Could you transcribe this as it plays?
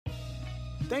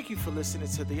Thank you for listening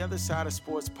to the Other Side of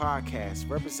Sports podcast,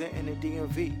 representing the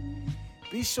DMV.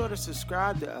 Be sure to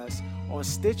subscribe to us on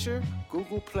Stitcher,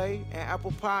 Google Play, and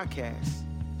Apple Podcasts.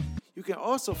 You can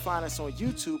also find us on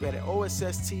YouTube at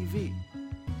OSS TV.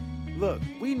 Look,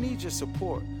 we need your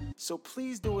support, so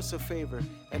please do us a favor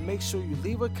and make sure you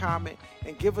leave a comment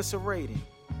and give us a rating.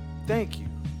 Thank you.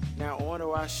 Now on to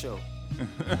our show.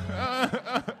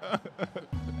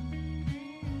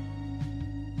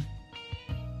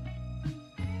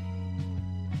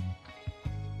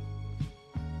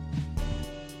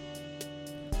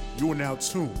 You are now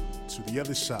tuned to The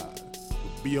Other Side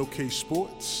with BOK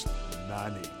Sports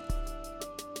 980.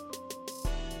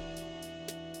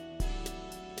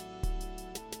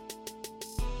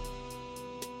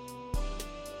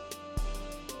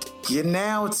 You're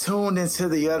now tuned into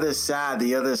The Other Side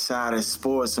of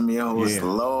Sports. I'm your host,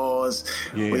 Laws.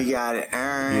 We got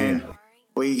Aaron.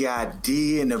 We got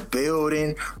D in the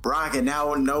building, rocking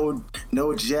out. No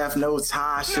Jeff, no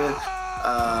Tasha.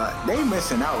 They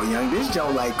missing out, young. This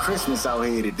joke like Christmas out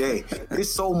here today.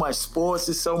 There's so much sports.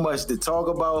 There's so much to talk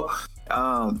about.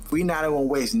 We not gonna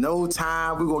waste no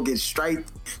time. We're gonna get straight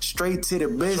to the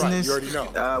business. Right. You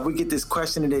already know. We get this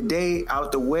question of the day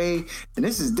out the way, and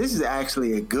this is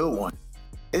actually a good one.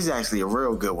 This is actually a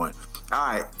real good one. All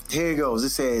right, here it goes. It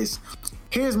says,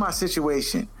 "Here's my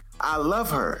situation. I love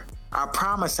her. I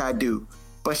promise I do,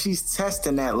 but she's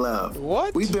testing that love.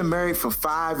 What? We've been married for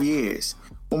 5 years.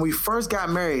 When we first got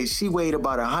married, she weighed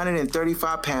about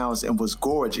 135 pounds and was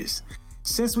gorgeous.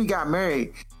 Since we got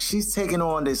married, she's taken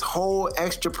on this whole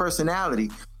extra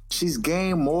personality. She's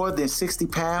gained more than 60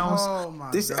 pounds.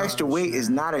 This extra weight is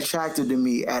not attractive to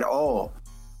me at all.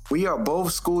 We are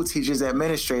both school teachers,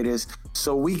 administrators,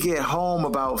 so we get home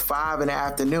about 5 in the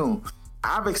afternoon.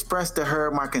 I've expressed to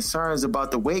her my concerns about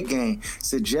the weight gain,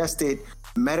 suggested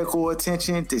medical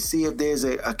attention to see if there's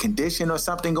a condition or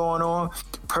something going on,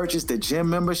 purchased a gym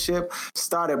membership,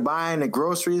 started buying the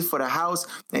groceries for the house,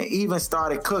 and even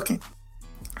started cooking.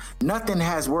 Nothing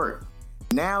has worked.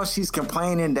 Now she's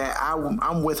complaining that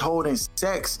I'm withholding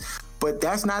sex, but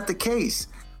that's not the case.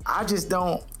 I just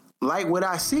don't like what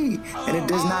I see, and it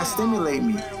does not stimulate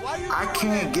me. I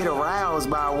can't get aroused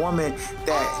by a woman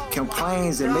that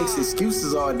complains and makes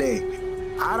excuses all day.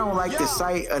 I don't like the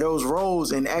sight of those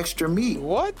rolls and extra meat.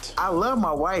 What? I love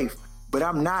my wife, but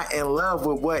I'm not in love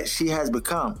with what she has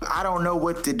become. I don't know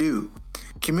what to do.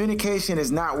 Communication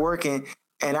is not working,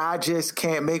 and I just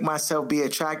can't make myself be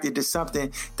attracted to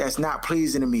something that's not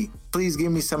pleasing to me. Please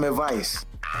give me some advice."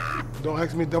 Don't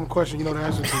ask me a dumb question you know the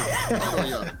answer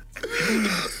to.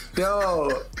 Yo,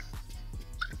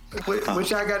 what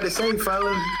y'all got to say,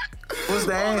 fellas? What's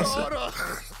the answer?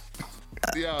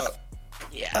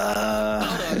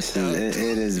 This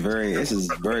is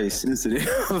very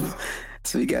sensitive.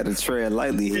 So we got to tread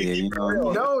lightly here, you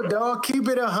know. No, dog, keep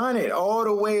it 100 all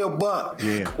the way above.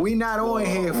 Yeah. We not on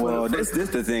here for. Well, this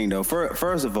the thing though.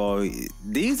 First of all,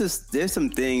 there's some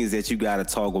things that you got to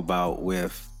talk about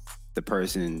with the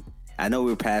person. I know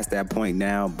we're past that point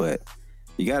now, but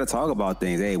you got to talk about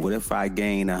things. Hey, what if I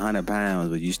gain 100 pounds,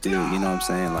 but you still, you know what I'm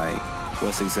saying? Like,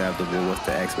 what's acceptable? What's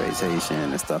the expectation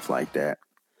and stuff like that?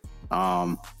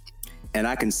 And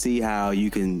I can see how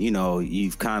you can, you know,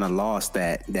 you've kind of lost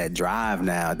that drive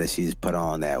now that she's put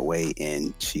on that weight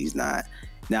and she's not.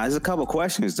 Now, there's a couple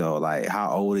questions though, like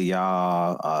how old are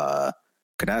y'all?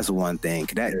 Cause that's one thing.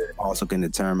 Cause that also can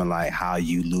determine like how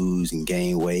you lose and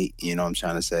gain weight. You know what I'm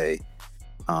trying to say?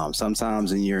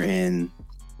 Sometimes when you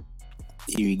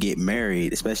get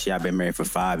married, especially I've been married for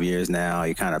 5 years now,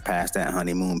 you're kind of past that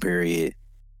honeymoon period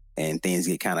and things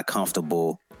get kind of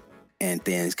comfortable and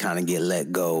things kind of get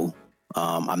let go.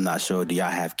 I'm not sure, do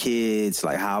y'all have kids?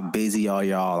 Like how busy are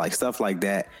y'all? Like stuff like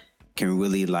that can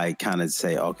really like kind of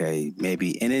say, okay,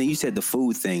 maybe. And then you said the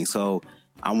food thing. So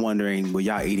I'm wondering, were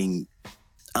y'all eating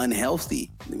unhealthy?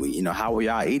 You know, how were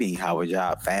y'all eating? How were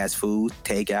y'all fast food,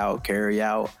 takeout, carry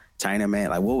out, Chinaman?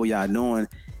 Like what were y'all doing?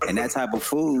 And that type of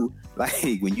food,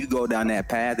 like when you go down that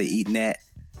path of eating that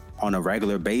on a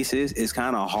regular basis, it's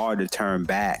kind of hard to turn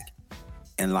back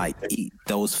and like eat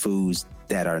those foods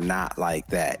that are not like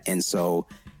that. And so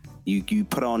you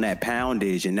put on that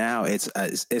poundage and now it's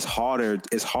hard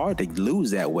to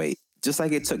lose that weight. Just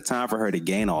like it took time for her to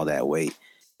gain all that weight,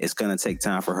 it's going to take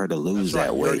time for her to lose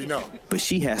that weight. But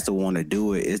she has to want to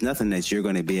do it. It's nothing that you're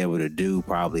going to be able to do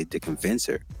probably to convince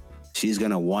her. She's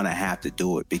going to want to have to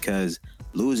do it because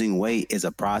losing weight is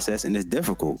a process and it's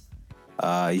difficult.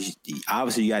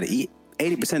 Obviously, you got to eat.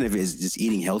 80% of it is just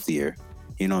eating healthier.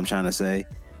 You know what I'm trying to say?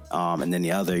 And then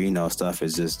the other, you know, stuff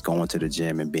is just going to the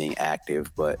gym and being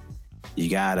active. But you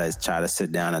gotta try to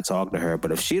sit down and talk to her.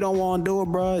 But if she don't want to do it,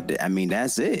 bro, I mean,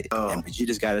 that's it. But you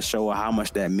just gotta show her how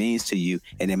much that means to you.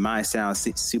 And it might sound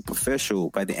superficial,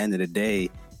 but at the end of the day,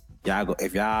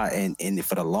 if y'all and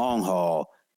for the long haul,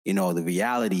 you know, the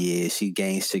reality is she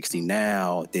gained 60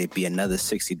 now. There'd be another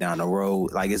 60 down the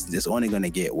road. Like it's only gonna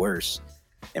get worse,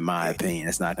 in my opinion.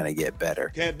 It's not gonna get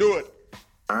better. Can't do it.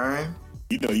 All right.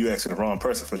 You know you asking the wrong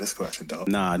person for this question, dog.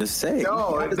 Nah, just say.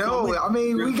 No. I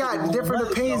mean, we got different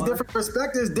opinions, different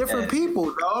perspectives, different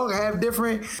people, dog, have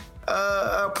different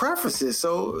preferences.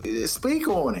 So speak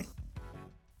on it.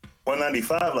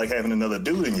 195 like having another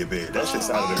dude in your bed. That's just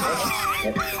out of the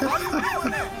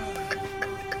question.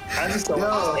 I just don't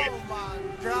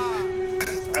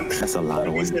understand. That's a lot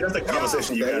of women. That's a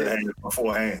conversation you gotta have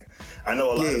beforehand. I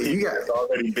know a lot of people that's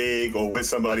already big or with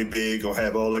somebody big or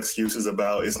have all excuses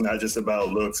about it's not just about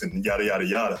looks and yada yada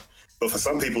yada. But for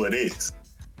some people it is.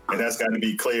 And that's gotta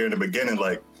be clear in the beginning,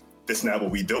 like this not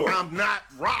what we doing. I'm not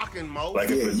rocking, Mo. Like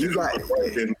if you got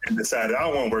and decided I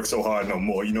don't want to work so hard no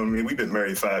more. You know what I mean? We've been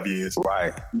married 5 years.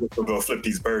 Right. We're gonna flip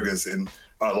these burgers and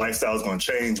our lifestyle's gonna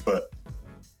change, but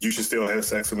you should still have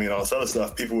sex with me and all this other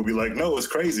stuff. People would be like, no, it's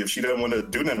crazy. If she doesn't want to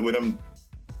do nothing with him,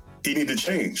 he need to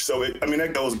change. So,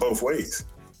 that goes both ways.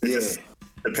 It just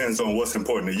depends on what's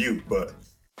important to you. But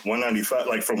 195,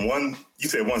 like you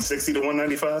said 160 to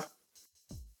 195?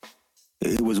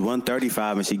 It was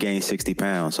 135 and she gained 60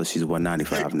 pounds, so she's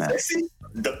 195 now.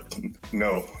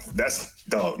 No,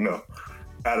 no.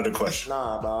 Out of the question.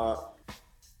 Nah, dog.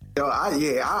 Yo,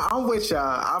 I'm with y'all.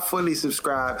 I fully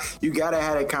subscribe. You gotta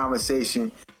have a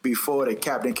conversation before the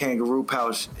Captain Kangaroo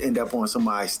pouch end up on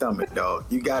somebody's stomach, dog.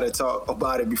 You gotta talk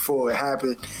about it before it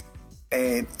happens.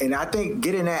 And I think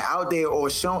getting that out there or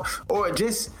showing or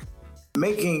just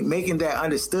making that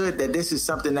understood that this is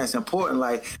something that's important.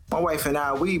 Like my wife and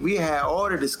I, we had all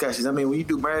the discussions. I mean, when you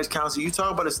do marriage counseling, you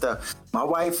talk about the stuff. My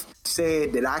wife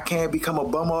said that I can't become a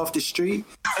bum off the street,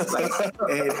 like,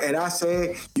 and I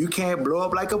said you can't blow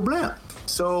up like a blimp.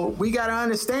 So we gotta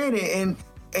understand it,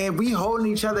 and we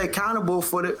holding each other accountable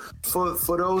for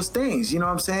those things. You know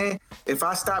what I'm saying? If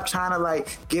I stop trying to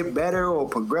like get better or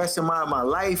progress in my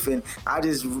life, and I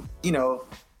just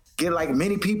get like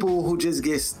many people who just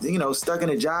get stuck in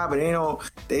a job and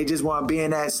they just want to be in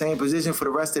that same position for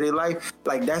the rest of their life.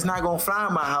 Like that's not gonna fly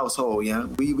in my household. Yeah,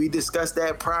 we discussed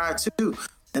that prior to,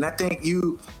 and I think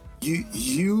you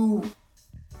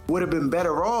would have been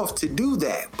better off to do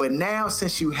that. But now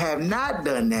since you have not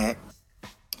done that,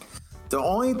 the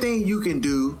only thing you can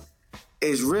do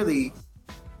is really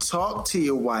talk to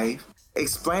your wife,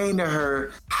 explain to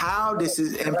her how this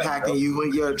is impacting you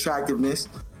and your attractiveness,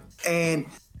 and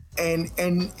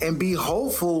be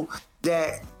hopeful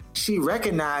that she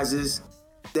recognizes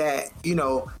that,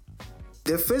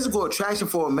 the physical attraction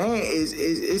for a man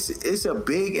is a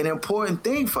big and important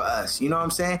thing for us. You know what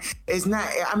I'm saying? It's not,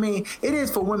 I mean, it is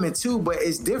for women too, but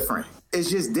it's different. It's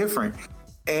just different.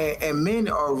 And men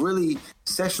are really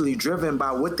sexually driven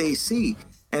by what they see.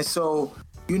 And so,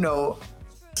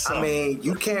 I mean,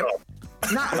 you can't,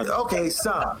 I'll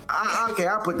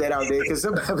put that out there because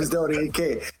some of us don't even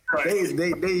care. Right.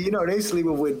 They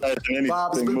sleeping with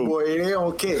Bob's big boy and they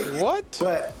don't care. What?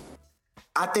 But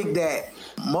I think that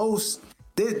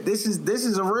this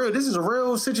is a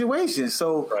real situation.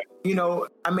 So right.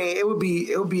 I mean, it would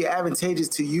be advantageous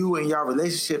to you and your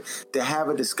relationship to have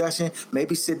a discussion.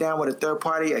 Maybe sit down with a third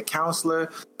party, a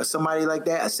counselor, or somebody like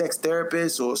that, a sex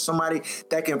therapist, or somebody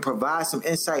that can provide some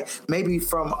insight, maybe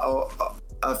from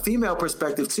a female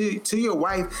perspective to your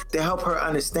wife, to help her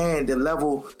understand the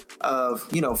level of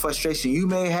frustration you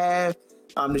may have,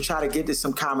 to try to get to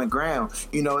some common ground.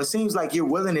 It seems like you're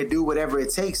willing to do whatever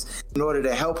it takes in order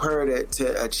to help her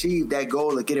to achieve that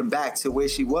goal of getting back to where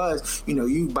she was.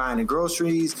 You buying the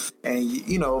groceries and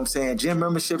what I'm saying, gym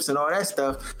memberships and all that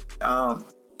stuff.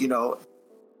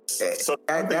 So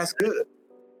that's good.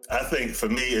 I think for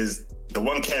me is the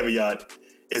one caveat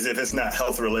is if it's not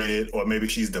health related, or maybe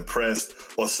she's depressed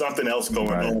or something else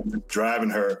going on driving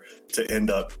her to end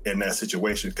up in that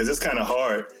situation. Because it's kind of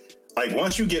hard. Like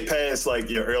once you get past like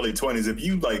your early 20s, if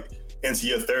you like into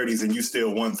your 30s and you still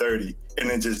 130 and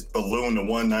then just balloon to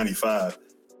 195,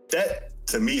 that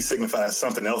to me signifies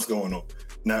something else going on,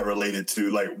 not related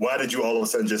to like, why did you all of a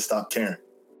sudden just stop caring?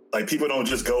 Like people don't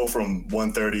just go from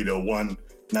 130 to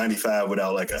 195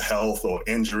 without like a health or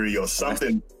injury or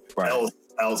something else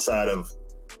outside of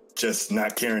just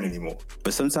not caring anymore.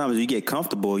 But sometimes you get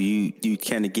comfortable, you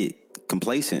kind of get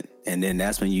complacent, and then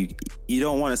that's when you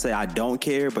don't want to say I don't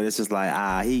care, but it's just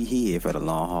like he here for the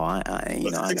long haul. I ain't, you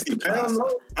know, 60 pounds.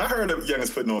 I heard of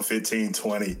youngins putting on 15,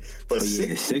 20, but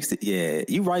yeah, 60. Yeah,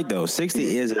 you're right though.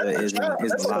 60 is a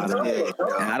lot of,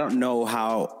 and I don't know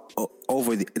how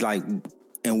over the, like.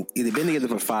 And they've been together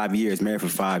for 5 years, married for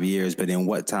 5 years. But in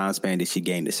what time span did she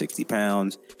gain the 60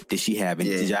 pounds? Did she have any?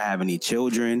 Did y'all have any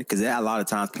children? Because that a lot of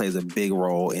times plays a big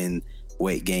role in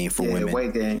weight gain for women.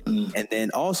 Weight gain. Mm. And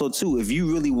then also too, if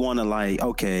you really want to like,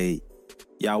 okay,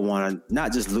 y'all want to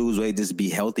not just lose weight, just be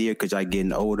healthier because y'all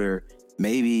getting older.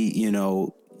 Maybe you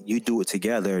do it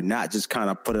together, not just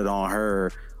kind of put it on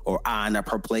her or eyeing up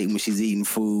her plate when she's eating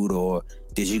food or.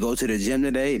 Did you go to the gym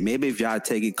today? Maybe if y'all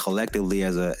take it collectively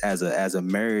as a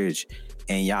marriage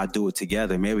and y'all do it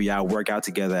together, maybe y'all work out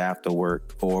together after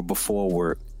work or before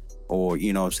work, or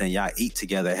y'all eat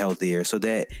together healthier, so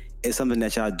that it's something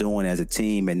that y'all doing as a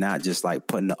team and not just like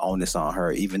putting the onus on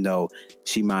her, even though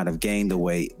she might have gained the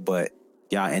weight, but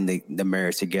y'all in the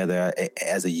marriage together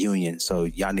as a union. So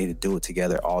y'all need to do it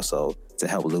together also to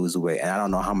help lose the weight. And I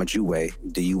don't know how much you weigh.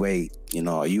 Do you weigh,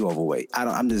 are you overweight?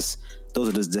 Those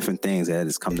are just different things that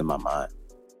just come to my mind.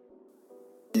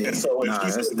 Yeah. And so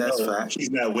if that's fact.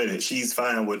 She's not with it. She's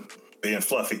fine with being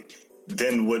fluffy.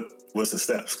 Then what's the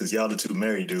steps? Because y'all the two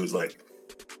married dudes, like.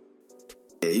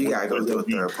 Yeah, you gotta go to a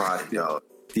third party, dog.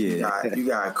 Yeah, you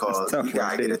gotta call. You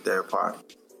gotta get a third party.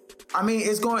 I mean,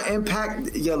 it's going to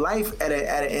impact your life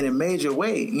in a major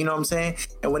way. You know what I'm saying?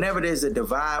 And whenever there's a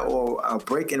divide or a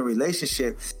break in a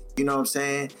relationship, you know what I'm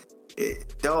saying?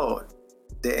 The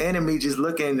enemy just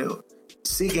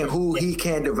seeking who he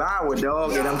can devour,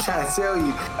 dog. And I'm trying to tell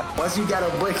you, once you got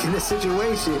a break in the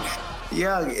situation,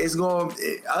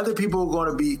 other people are going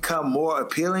to become more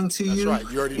appealing to you. That's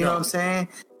right. You already know what I'm saying?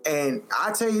 And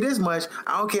I tell you this much,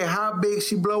 I don't care how big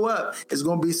she blow up. It's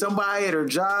going to be somebody at her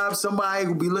job. Somebody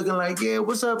will be looking like, yeah,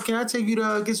 what's up? Can I take you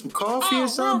to get some coffee or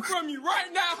something? From you right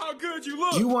now how good you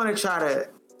look. You want to try to,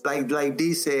 like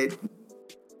D said,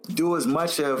 do as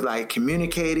much of like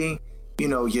communicating,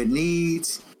 your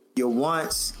needs, your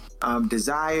wants,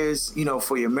 desires,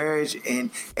 for your marriage. And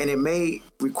it may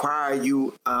require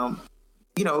you,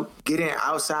 getting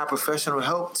outside professional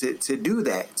help to do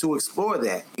that, to explore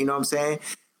that. You know what I'm saying?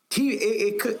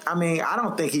 It could, I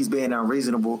don't think he's being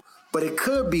unreasonable, but it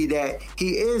could be that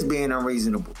he is being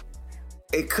unreasonable.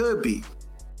 It could be.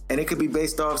 And it could be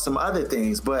based off some other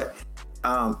things. But,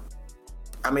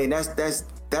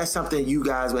 that's something you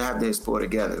guys would have to explore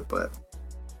together. But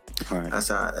right. That's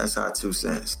our 2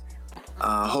 cents.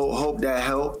 Hope that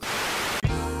helped.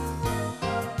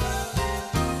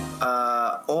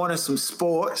 On to some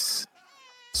sports.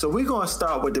 So we're going to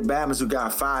start with the Bama's who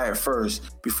got fired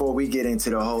first before we get into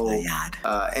the whole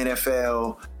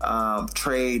NFL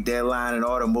trade deadline and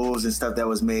all the moves and stuff that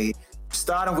was made.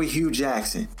 Starting with Hugh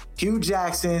Jackson. Hugh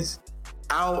Jackson's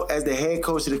out as the head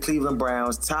coach of the Cleveland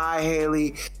Browns. Ty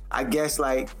Haley,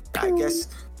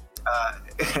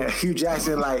 Hugh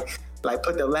Jackson like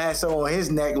put the lasso on his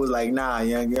neck and was like, nah,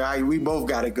 young guy, we both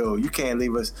got to go. You can't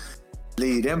leave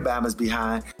them Bama's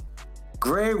behind.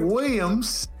 Greg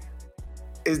Williams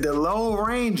is the Lone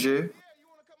Ranger.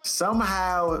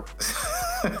 Somehow,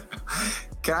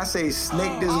 can I say,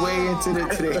 snaked his way into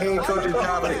the head coaching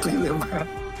job of the Cleveland Browns?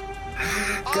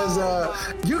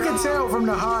 Because you can tell from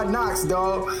the Hard Knocks,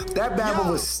 dog, that Bama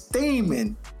was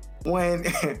steaming when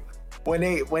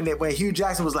Hugh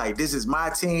Jackson was like, this is my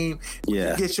team.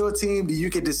 Yeah. You get your team, you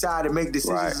can decide to make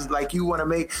decisions like you want to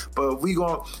make, but we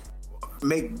going to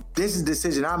make this is the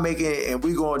decision I'm making and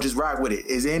we going to just rock with it.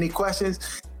 Is there any questions?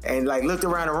 And looked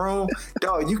around the room,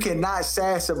 dog, you cannot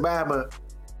sass Bama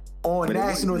on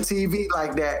national TV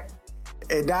like that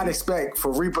and not expect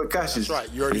for repercussions. That's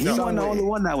right. You already He know. wasn't the only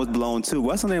one that was blown too.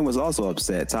 What's her name was also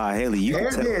upset. Ty Haley.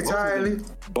 Ty Haley.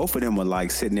 Both of them were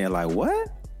sitting there what?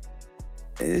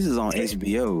 And this is on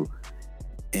HBO.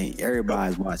 And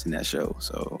everybody's watching that show.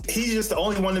 So he's just the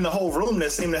only one in the whole room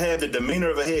that seemed to have the demeanor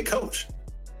of a head coach.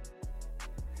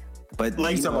 But you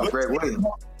talking about Greg Williams?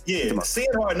 Yeah,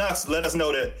 seeing Hard Knocks let us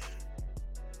know that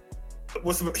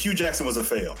Hugh Jackson was a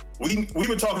fail. We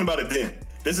were talking about it then.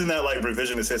 This is not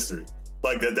revisionist history.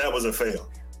 That was a fail.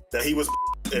 That he was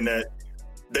and that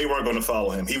they weren't going to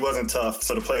follow him. He wasn't tough,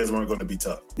 so the players weren't going to be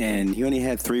tough. And he only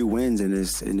had 3 wins in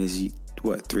his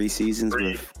 3 seasons?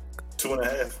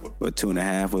 2.5.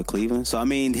 2.5 with Cleveland. So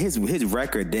his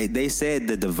record. They said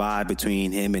the divide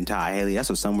between him and Ty Haley. That's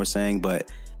what some were saying, but.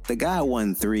 The guy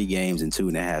won 3 games in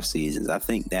 2.5 seasons. I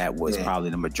think that was probably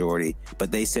the majority.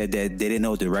 But they said that they didn't know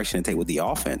what direction to take with the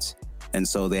offense. And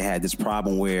so they had this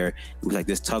problem where it was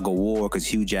this tug of war because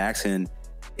Hugh Jackson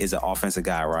is an offensive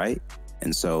guy, right?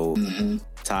 And so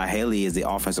Todd Haley is the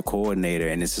offensive coordinator,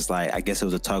 and it's just like, I guess it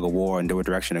was a tug of war in the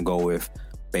direction to go with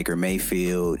Baker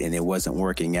Mayfield, and it wasn't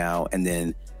working out. And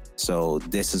then, so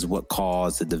this is what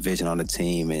caused the division on the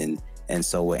team, and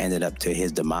so it ended up to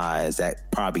his demise. That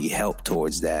probably helped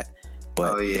towards that.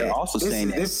 But they're also saying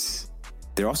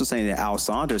that Al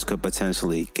Saunders could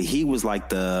potentially, he was like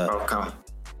the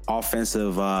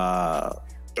offensive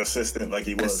assistant, like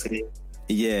he was.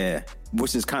 Yeah,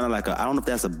 which is kind of like I don't know if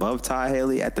that's above Todd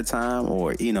Haley at the time,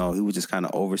 or he was just kind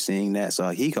of overseeing that. So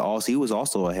he was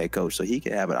also a head coach, so he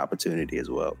could have an opportunity as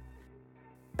well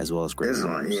as Greg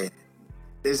Williams. Yeah,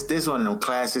 this one of them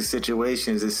classic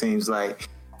situations. It seems like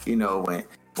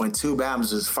when two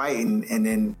Bama's was fighting, and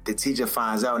then the teacher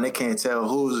finds out and they can't tell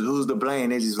who's to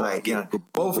blame. They just like,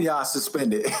 both of y'all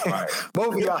suspended. Right.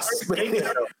 Both of y'all suspended.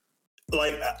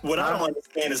 Like, what I don't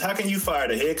understand is, how can you fire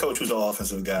the head coach who's an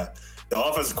offensive guy, the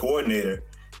offensive coordinator,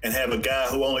 and have a guy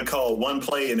who only called one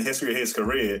play in the history of his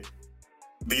career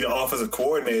be the offensive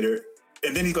coordinator,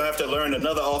 and then he's going to have to learn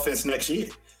another offense next year?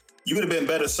 You would have been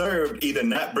better served either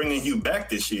not bringing Hugh back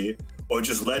this year, or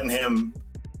just letting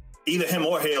either him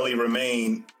or Haley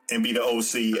remain and be the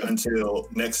OC until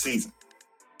next season.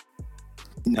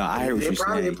 No, I hear what you're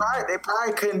saying. They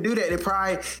probably couldn't do that. They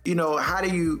probably, how do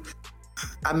you...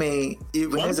 I mean,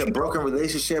 when there's a broken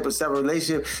relationship, a separate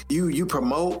relationship, you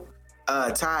promote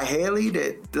Todd Haley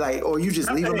or you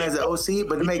just leave him as an OC,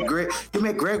 but you make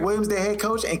Greg Williams the head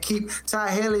coach and keep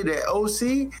Todd Haley the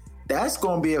OC. That's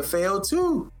gonna be a fail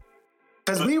too.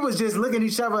 Because we was just looking at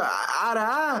each other eye to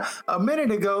eye a minute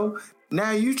ago.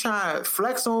 Now you trying to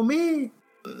flex on me.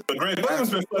 But Greg Williams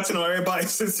been flexing on everybody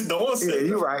since the onset. Yeah,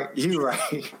 you're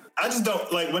right. I just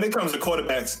don't like, when it comes to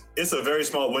quarterbacks, it's a very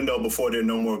small window before they're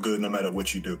no more good, no matter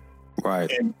what you do.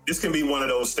 Right. And this can be one of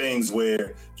those things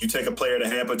where you take a player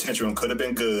that had potential and could have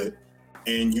been good,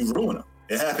 and you ruin them.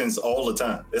 It happens all the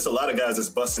time. There's a lot of guys that's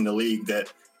busting the league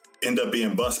that end up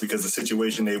being bust because the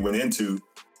situation they went into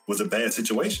was a bad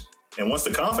situation. And once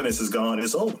the confidence is gone,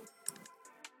 it's over.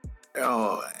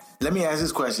 Oh, let me ask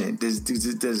this question.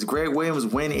 Does Greg Williams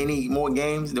win any more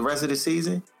games the rest of the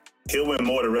season? He'll win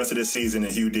more the rest of the season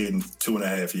than Hugh did in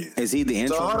 2.5 years. Is he the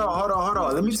intro? So hold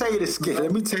on. Let me tell you this. They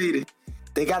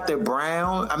got the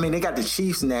they got the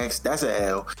Chiefs next. That's a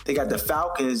L. They got the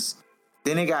Falcons.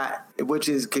 Then they got,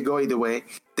 could go either way.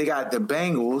 They got the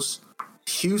Bengals,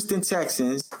 Houston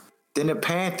Texans, then the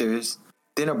Panthers,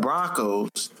 then the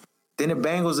Broncos, then the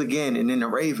Bengals again, and then the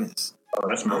Ravens. Oh,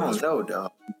 that's I don't know,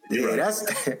 dog. Yeah,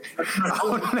 that's. I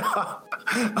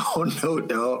don't know,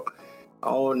 dog. I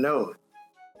don't know.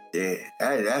 Yeah,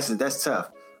 that's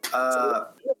tough.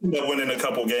 Winning a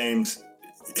couple games,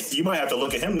 you might have to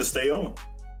look at him to stay on.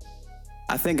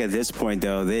 I think at this point,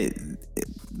 though, they're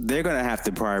going to have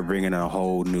to probably bring in a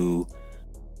whole new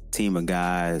team of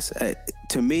guys.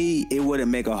 To me, it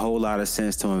wouldn't make a whole lot of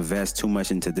sense to invest too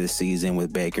much into this season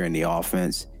with Baker in the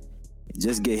offense.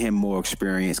 Just get him more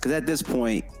experience, because at this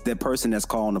point, the person that's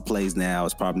calling the plays now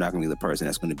is probably not going to be the person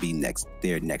that's going to be next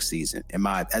season.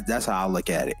 That's how I look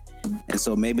at it. And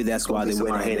so maybe that's why they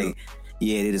went ahead and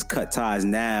they just cut ties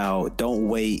now. Don't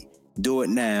wait. Do it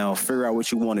now. Figure out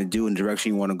what you want to do and the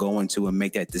direction you want to go into, and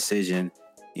make that decision.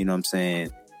 You know what I'm saying?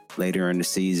 Later in the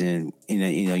season,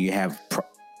 you have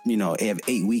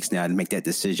 8 weeks now to make that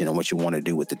decision on what you want to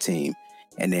do with the team,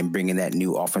 and then bring in that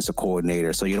new offensive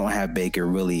coordinator. So you don't have Baker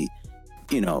really,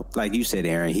 like you said,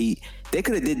 Aaron, they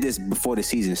could have did this before the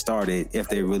season started if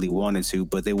they really wanted to,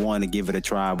 but they wanted to give it a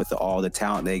try with all the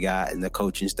talent they got and the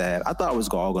coaching staff. I thought it was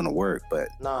all going to work, but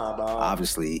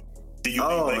obviously.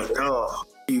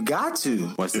 You got to.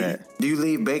 What's that? Do you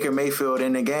leave Baker Mayfield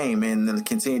in the game and then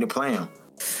continue to play him?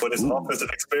 But this offensive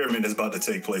experiment is about to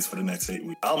take place for the next 8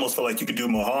 weeks. I almost feel like you could do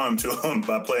more harm to him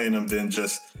by playing him than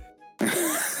just.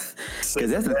 Because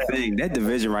that's the thing. That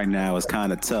division right now is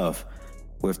kind of tough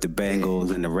with the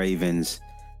Bengals and the Ravens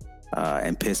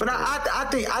and Pittsburgh. But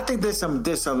I think there's some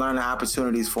learning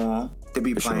opportunities for him to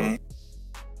be playing. Sure.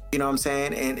 You know what I'm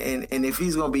saying? And if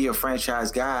he's gonna be your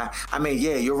franchise guy,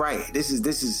 you're right. This is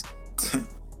this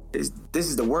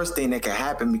is the worst thing that can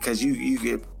happen, because you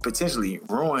could potentially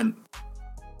ruin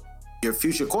your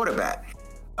future quarterback,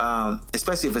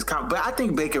 especially if it's but I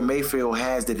think Baker Mayfield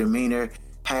has the demeanor,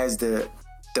 has the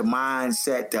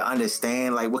mindset to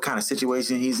understand like what kind of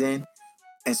situation he's in,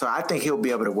 and so I think he'll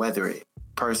be able to weather it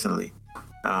personally.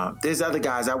 There's other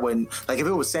guys I wouldn't like. If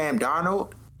it was Sam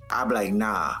Darnold, I'd be like,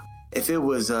 nah. If it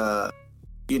was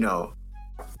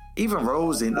even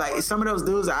Rosen, like some of those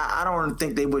dudes, I don't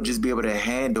think they would just be able to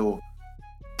handle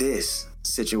this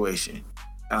situation.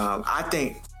 I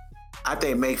think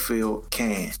Mayfield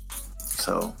can.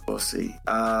 So we'll see.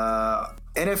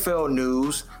 NFL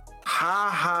news.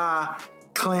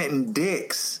 Clinton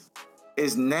Dix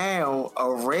is now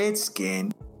a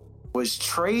Redskin, was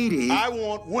traded I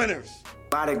want winners.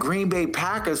 by the Green Bay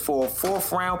Packers for a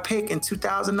 4th-round pick in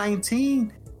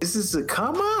 2019. This is a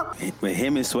come up. With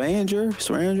him and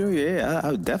Swearinger, yeah, I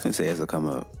would definitely say it's a come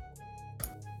up.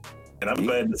 And I'm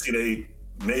glad to see they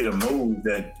made a move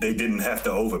that they didn't have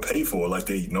to overpay for like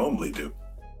they normally do.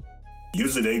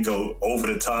 Usually they go over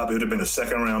the top. It would have been a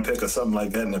 2nd-round pick or something like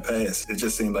that in the past. It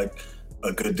just seemed like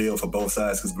a good deal for both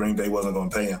sides because Green Bay wasn't going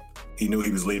to pay him. He knew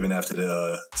he was leaving after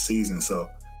the season, so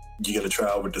you get a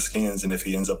trial with the Skins, and if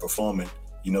he ends up performing,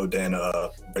 you know Dan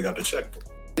bring out the checkbook.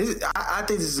 I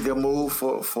think this is a good move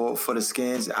for the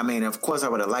Skins. I mean, of course, I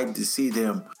would have liked to see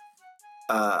them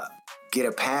get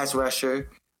a pass rusher.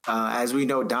 As we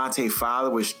know, Dante Fowler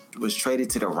was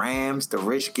traded to the Rams. The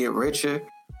rich get richer.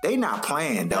 They not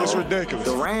playing, though. That's ridiculous.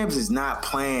 The Rams is not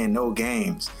playing no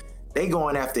games. They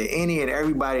going after any and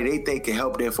everybody they think can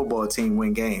help their football team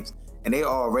win games. And they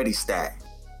already stacked.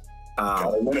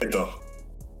 Gotta win it, though.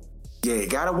 Yeah,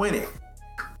 gotta win it.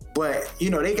 But,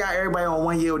 you know, they got everybody on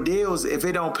 1-year deals. If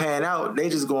it don't pan out, they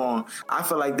just going, I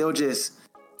feel like they'll just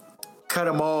cut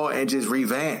them all and just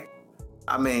revamp.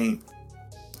 I mean,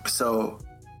 so,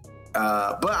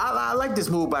 but I like this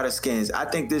move by the Skins. I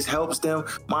think this helps them.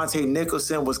 Monte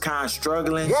Nicholson was kind of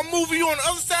struggling. One move you on the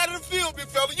other side of the field, big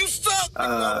fella. You suck, big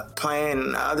fella. Playing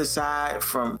on the other side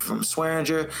from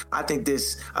Swearinger. I think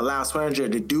this allows Swearinger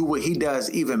to do what he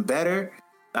does even better.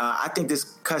 I think this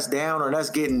cuts down on us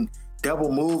getting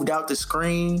double moved out the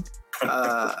screen.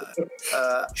 I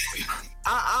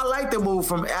like the move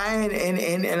from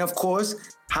and of course,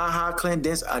 Clinton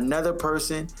Dix, another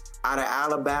person out of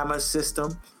Alabama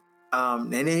system.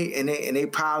 And they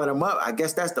piling them up. I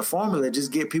guess that's the formula.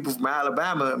 Just get people from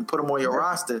Alabama and put them on your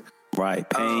roster. Right,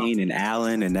 Payne and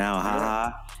Allen, and now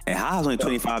Ha. And Ha's only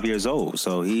 25 years old,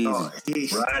 so he's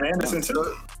Ryan Anderson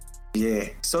too. Yeah,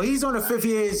 so he's on the 5th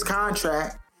year of his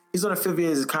contract.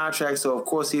 So of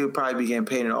course he would probably be getting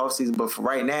paid in the offseason. But for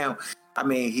right now, I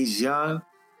mean, he's young.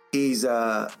 He's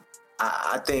I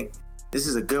think this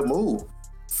is a good move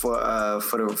for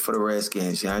the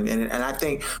Redskins, young. And I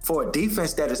think for a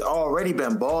defense that has already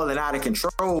been balling out of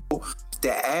control,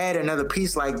 to add another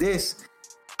piece like this,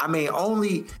 I mean,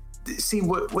 only see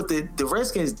what the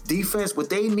Redskins defense, what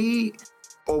they need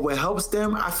or what helps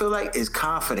them, I feel like, is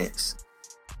confidence.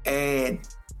 And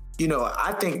you know,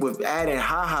 I think with adding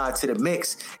Ha to the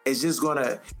mix, it's just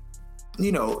gonna,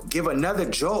 you know, give another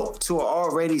jolt to an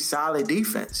already solid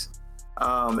defense.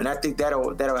 And I think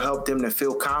that'll help them to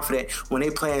feel confident when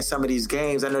they play in some of these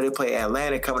games. I know they play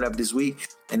Atlanta coming up this week,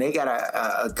 and they got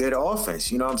a good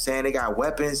offense. You know what I'm saying? They got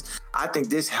weapons. I think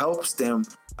this helps them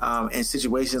in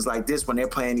situations like this when they're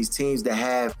playing these teams that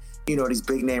have, you know, these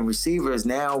big name receivers.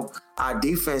 Now our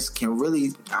defense can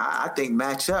really, I think,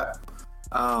 match up.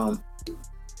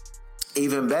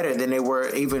 Even better than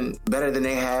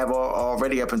they have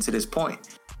already up until this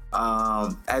point.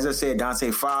 As I said,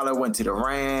 Dante Fowler went to the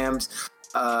Rams.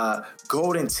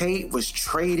 Golden Tate was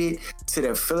traded to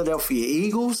the Philadelphia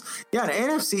Eagles. Yeah, the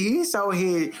NFC East out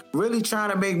here really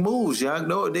trying to make moves, young.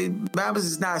 No, Mavericks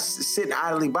is not sitting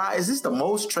idly by. Is this the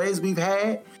most trades we've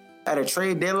had at a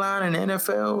trade deadline in the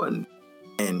NFL and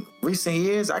in recent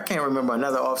years? I can't remember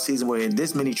another offseason where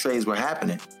this many trades were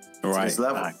happening. Right. To this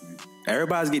level.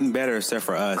 Everybody's getting better except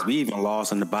for us. We even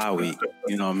lost in the bye week.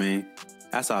 You know what I mean?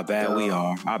 That's how bad we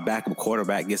are. Our backup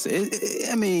quarterback gets it.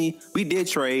 I mean, we did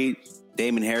trade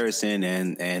Damon Harrison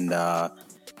and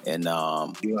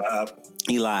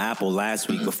Eli Apple last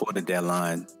week before the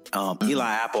deadline.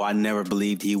 Eli Apple, I never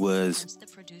believed he was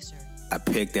a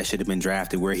pick that should have been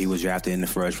drafted where he was drafted in the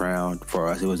 1st round. For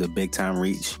us, it was a big time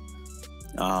reach.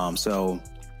 So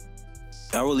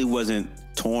I really wasn't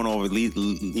torn over, you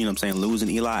know what I'm saying, losing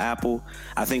Eli Apple.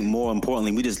 I think more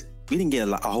importantly, we didn't get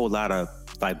a whole lot of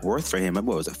like worth for him. What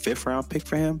was a 5th round pick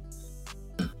for him?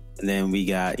 And then we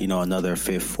got, you know, another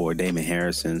 5th for Damon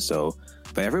Harrison. So,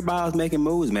 but everybody was making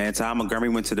moves, man. Ty Montgomery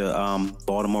went to the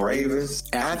Baltimore Ravens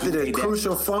after the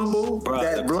crucial fumble,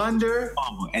 that blunder.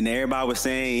 And everybody was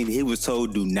saying he was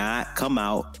told, do not come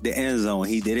out the end zone.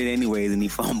 He did it anyways, and he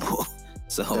fumbled.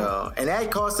 So, and that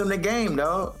cost him the game,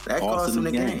 though. That cost him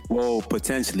the game. Well,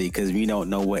 potentially, because we don't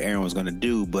know what Aaron was going to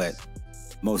do, but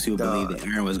most people believe that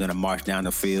Aaron was going to march down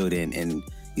the field and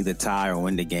either tie or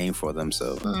win the game for them.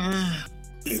 So,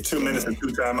 2 minutes and 2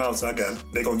 timeouts.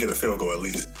 They're going to get a field goal at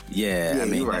least. Yeah, I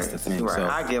mean, that's the thing. You're right. So,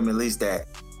 I give him at least that.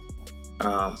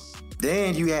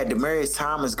 Then you had Demaryius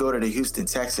Thomas go to the Houston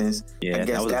Texans. Yeah, I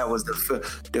guess that was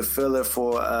the filler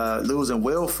for losing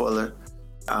Will Fuller.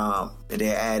 And they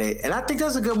added, and I think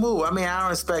that's a good move. I mean, I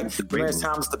don't expect Demaryius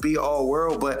Thomas to be all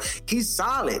world, but he's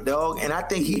solid, dog. And I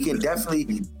think he can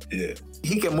definitely,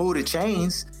 he can move the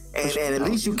chains. And at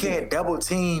least you can't double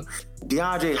team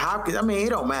DeAndre Hopkins. I mean, it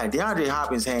don't matter. DeAndre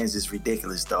Hopkins' hands is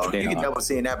ridiculous, dog. You can double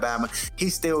team that Bama.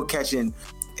 He's still catching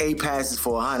 8 passes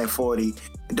for 140.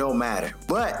 It don't matter.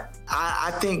 But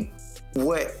I think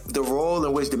what the role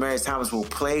in which Demaryius Thomas will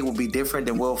play will be different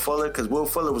than Will Fuller, because Will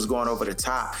Fuller was going over the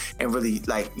top and really,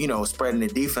 like, you know, spreading the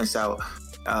defense out.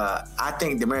 I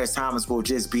think Demaryius Thomas will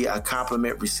just be a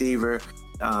complement receiver,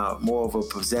 more of a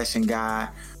possession guy.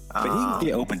 But he can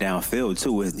get open downfield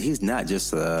too. He's not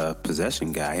just a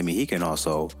possession guy. I mean, he can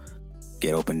also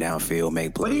get open downfield,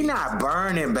 make plays. But he's not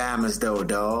burning Bamas though,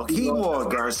 dog. He more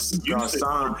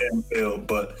Garcon.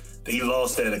 But he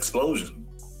lost that explosion.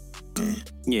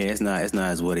 Yeah, it's not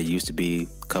as what it used to be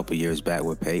a couple years back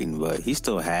with Peyton, but he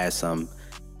still has some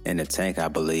in the tank, I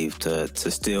believe, to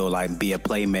still like be a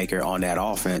playmaker on that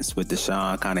offense with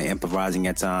Deshaun kind of improvising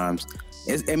at times.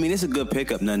 It's a good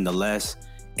pickup nonetheless.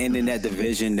 And in that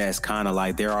division, that's kind of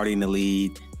like they're already in the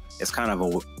lead. It's kind of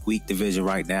a weak division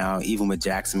right now, even with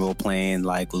Jacksonville playing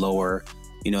like lower.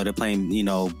 You know, they're playing,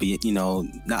 not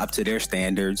up to their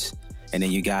standards. And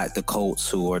then you got the Colts,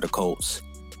 who are the Colts.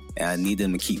 And I need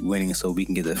them to keep winning so we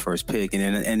can get the first pick.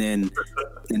 And then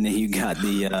you got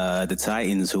the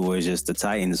Titans, who are just the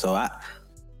Titans. So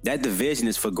that division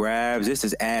is for grabs. This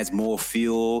just adds more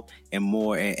fuel and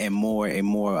more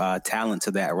talent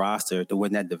to that roster to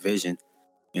win that division.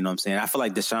 You know what I'm saying? I feel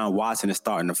like Deshaun Watson is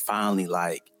starting to finally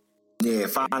find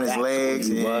his legs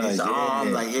and his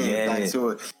arm, back to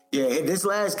it. Yeah, this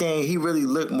last game, he really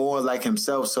looked more like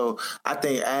himself. So I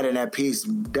think adding that piece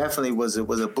definitely was a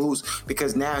boost,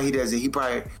 because now he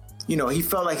probably, he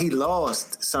felt like he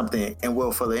lost something in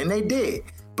Will Fuller, and they did.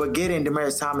 But getting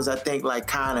Demaryius Thomas, I think, like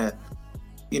kind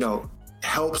of,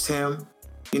 helps him.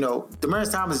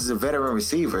 Demaryius Thomas is a veteran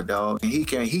receiver, dog, and he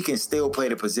can still play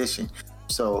the position.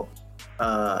 So,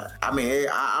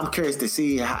 I'm curious to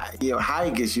see how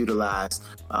he gets utilized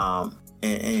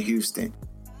in Houston.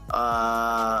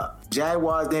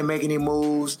 Jaguars didn't make any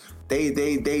moves. They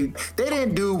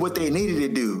didn't do what they needed to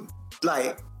do.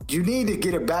 Like, you need to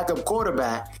get a backup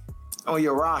quarterback on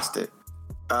your roster,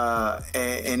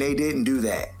 and they didn't do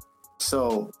that.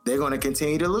 So they're going to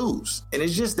continue to lose, and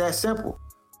it's just that simple.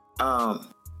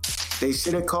 They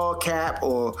should have called Cap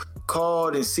or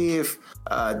called and see if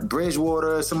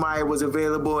Bridgewater or somebody was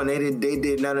available, and they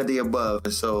did none of the above.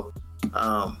 And so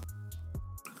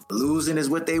losing is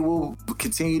what they will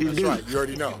continue to do. Right, you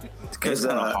already know. Because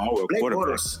Blake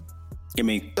Bortles.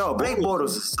 Blake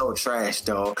Bortles is so trash,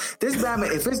 dog. This Bama,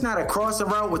 if it's not a crossing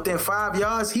route within 5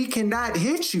 yards, he cannot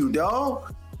hit you,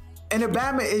 dog. And the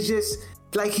Bama is just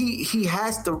like he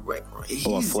has to.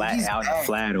 Or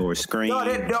flat or screen.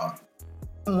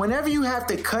 Whenever you have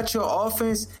to cut your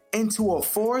offense into a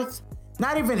fourth,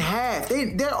 not even half,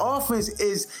 their offense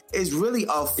is really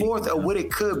a fourth of what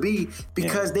it could be,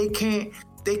 because he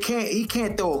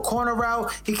can't throw a corner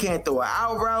route, he can't throw an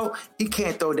out route, he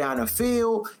can't throw down the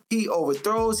field, he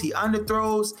overthrows, he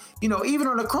underthrows, even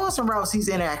on the crossing routes, he's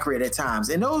inaccurate at times.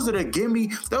 And those are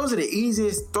the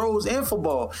easiest throws in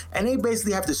football. And they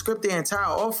basically have to script their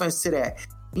entire offense to that.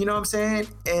 You know what I'm saying?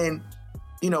 And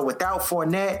without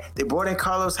Fournette, they brought in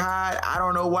Carlos Hyde. I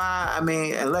don't know why. I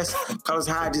mean, unless Carlos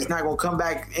Hyde is not going to come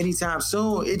back anytime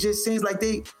soon, it just seems like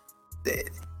they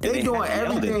doing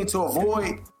everything to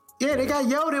avoid. Yeah, they got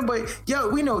Yeldon,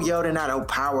 but we know Yeldon not a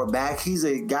power back. He's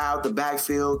a guy out the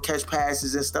backfield, catch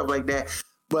passes and stuff like that.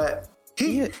 But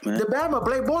the Bama,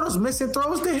 Blake Bortles, missing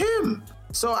throws to him.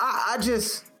 So I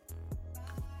just...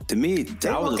 To me,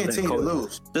 they will continue to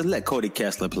lose. Just let Cody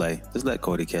Kessler play. Just let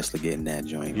Cody Kessler get in that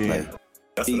joint play.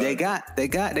 They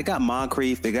got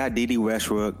Moncrief, they got D.D.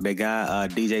 Westbrook, they got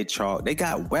DJ Chalk. They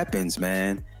got weapons,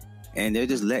 man, and they're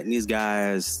just letting these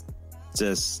guys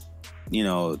just,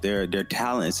 their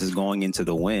talent is going into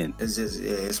the win.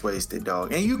 It's wasted,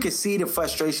 dog. And you can see the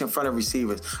frustration in front of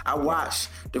receivers. I watched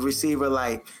the receiver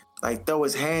like throw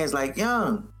his hands like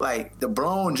Young, like the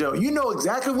blown Joe. You know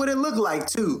exactly what it looked like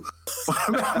too.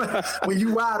 When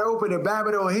you wide open, the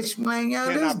Bama don't hit you, man.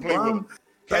 This bum.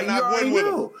 Like, you already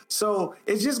knew. So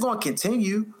it's just going to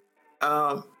continue,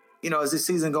 as this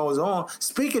season goes on.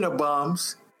 Speaking of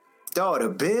bums, dog, the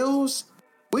Bills,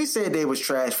 we said they was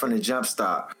trash from the jump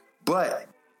start. But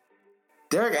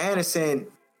Derek Anderson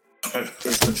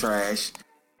is some trash.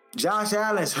 Josh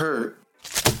Allen's hurt.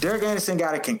 Derek Anderson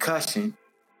got a concussion.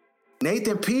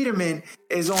 Nathan Peterman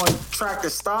is on track to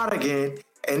start again.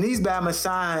 And these Bama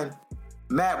signed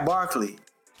Matt Barkley.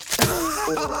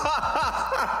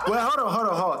 Well, hold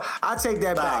on. I take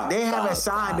that back. They haven't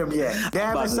signed him yet. They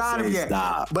haven't signed him yet.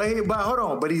 But hold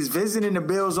on. But he's visiting the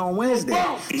Bills on Wednesday.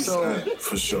 He's signed,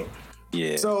 for sure.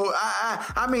 Yeah. So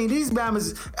I mean, these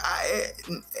Bamas.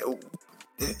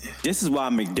 This is why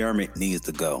McDermott needs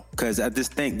to go, because I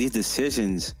just think these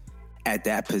decisions at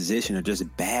that position are just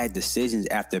bad decisions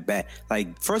after bad.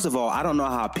 Like, first of all, I don't know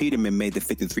how Peterman made the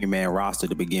 53-man roster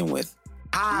to begin with.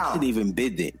 How? He shouldn't even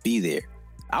be there.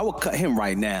 I would cut him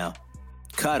right now.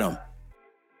 Cut him.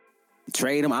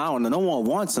 Trade him. I don't know. No one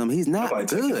wants him. He's not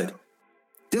good.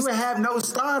 You would have no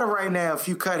starter right now if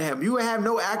you cut him. You would have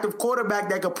no active quarterback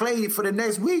that could play for the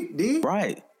next week, D.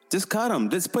 Right. Just cut him.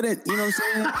 Just put it, you know what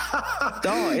I'm saying?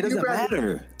 Dog, it doesn't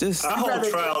matter. Just I hold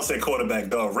trials at quarterback,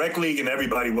 dog. Rec league and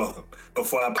everybody welcome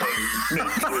before I play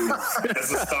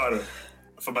as a starter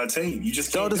for my team. You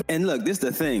just can't. And look, this is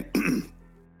the thing.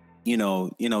 you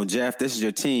know, Jeff, this is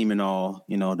your team and all,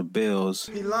 the Bills.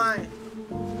 He lying.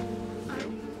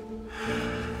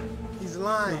 He's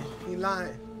lying. He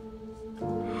lying.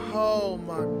 Oh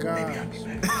my gosh.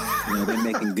 They're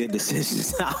making good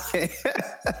decisions out there.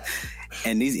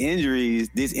 And these injury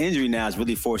now is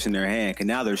really forcing their hand, because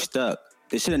now they're stuck.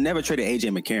 They should have never traded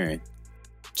AJ McCarron.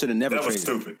 Should have never traded. That was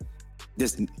stupid.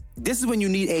 This is when you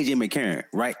need AJ McCarron,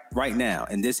 right now,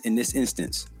 in this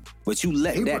instance. But you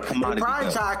let that commodity go. He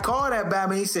probably tried to call that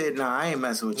Batman. He said, "Nah, I ain't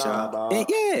messing with y'all."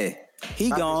 Yeah.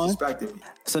 He gone.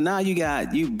 So now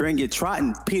you bring your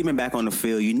Trotton Peterman back on the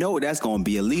field. You know that's going to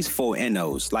be at least 4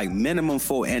 NOs, like minimum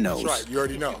 4 NOs. That's right. You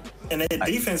already know. And their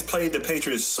defense played the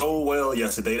Patriots so well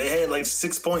yesterday. They had like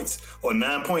 6 points or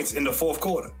 9 points in the fourth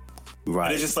quarter. Right.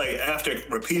 And it's just like after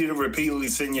repeatedly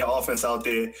sending your offense out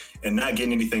there and not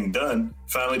getting anything done,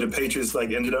 finally the Patriots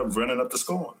ended up running up the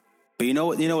score. But you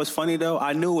know what's funny though?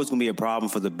 I knew it was going to be a problem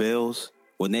for the Bills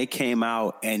when they came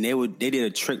out and they did a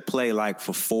trick play like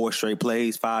for 5 straight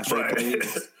plays.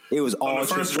 It was all on the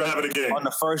first drive of the game. On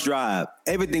the first drive,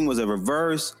 everything was a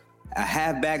reverse, a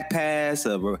halfback pass,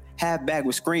 a halfback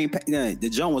with screen. The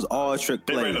jump was all trick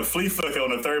play. They ran a flea flicker on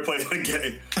the third play of the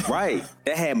game. Right.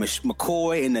 They had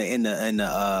McCoy in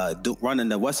the running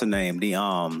the what's her name? The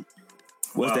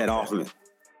what's that offense?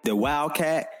 The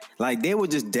Wildcat. Like they were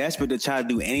just desperate to try to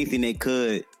do anything they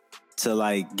could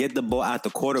to get the ball out the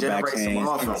quarterback's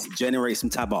hands and generate some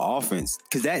type of offense.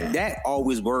 Because that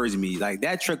always worries me. Like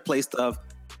that trick play stuff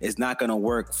is not going to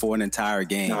work for an entire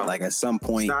game. No. Like at some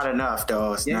point, it's not enough,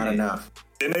 though. It's not enough.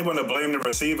 Then they want to blame the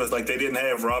receivers like they didn't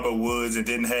have Robert Woods and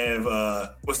didn't have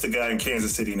what's the guy in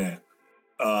Kansas City now?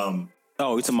 You're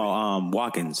talking about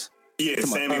Watkins. Yeah,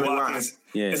 Sammy Watkins.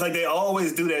 Yeah. It's like they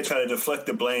always do that, try to deflect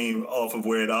the blame off of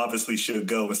where it obviously should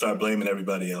go and start blaming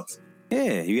everybody else.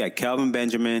 Yeah, you got Kelvin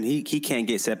Benjamin. He can't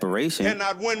get separation.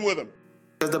 Cannot win with him.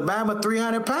 Because the Bama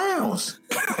 300 pounds.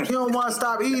 He don't want to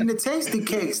stop eating the tasty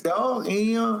cakes, dog.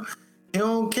 He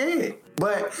don't care.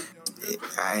 But,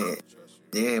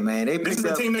 man. This is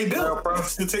the team they built.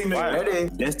 This is the team they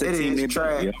built. That's the team they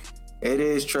built. It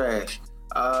is trash.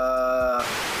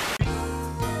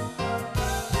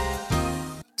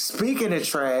 Speaking of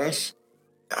trash,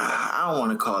 I don't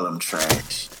want to call him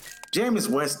trash. Jameis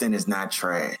Winston is not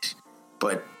trash.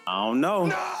 But I don't know.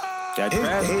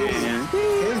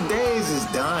 His days is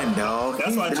done, dog.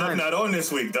 That's why Jeff not on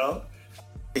this week, dog.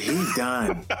 He's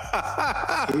done.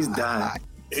 He's done.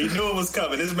 He knew it was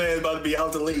coming. This man's about to be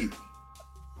out the league.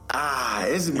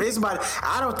 It's about.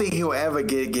 I don't think he'll ever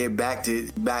get back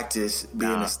to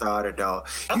being a starter, dog.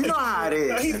 You know how it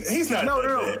is. He's not.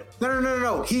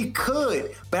 No. He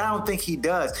could, but I don't think he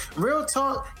does. Real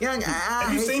talk, young.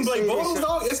 Have you seen Blake Bortles,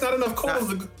 dog? It's not enough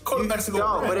quarterbacks to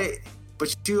go around.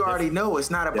 But you already know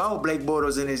it's not about Blake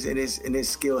Bortles in his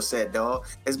skill set, dog.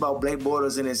 It's about Blake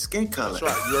Bortles in his skin color. That's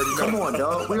right. You already know. Come on,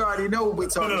 dog. We already know what we're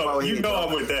talking about here. You know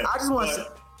I'm with that. I just want to.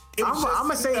 I'm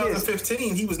gonna say this.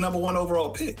 2015, he was number 1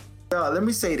 overall pick. Dog, let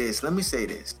me say this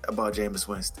about Jameis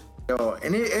Winston, dog,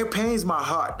 and it pains my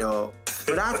heart, dog.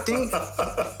 But I think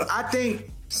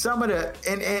some of the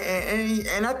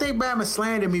and I think Bama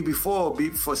slandered me before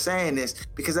for saying this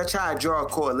because I try to draw a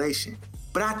correlation.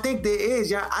 But I think there is,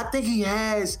 y'all. I think he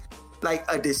has like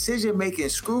a decision-making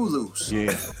screw loose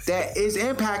that is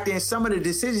impacting some of the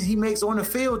decisions he makes on the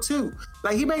field too.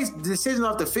 Like he makes decisions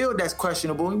off the field that's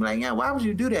questionable. He's like, yeah, why would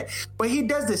you do that? But he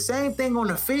does the same thing on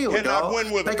the field, dog.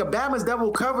 Like a Bama's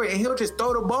double cover and he'll just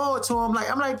throw the ball to him.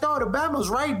 Like I'm like, dog, the Bama's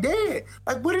right there.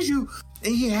 Like what is you?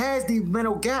 And he has these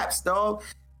mental gaps, dog.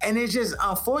 And it's just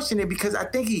unfortunate because I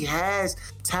think he has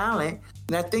talent,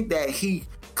 and I think that he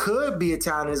could be a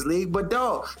talent in this league, but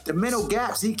dog, the mental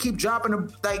gaps, he keep dropping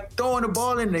throwing the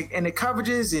ball in the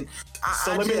coverages, and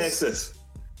let me ask this: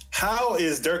 how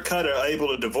is Dirk Cutter able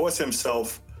to divorce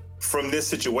himself from this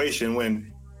situation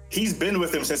when he's been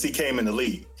with him since he came in the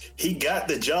league. He got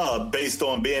the job based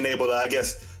on being able to, I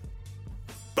guess,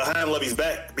 behind Lovey's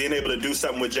back, being able to do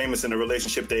something with Jameis in the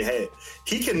relationship they had.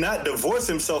 He cannot divorce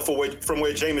himself from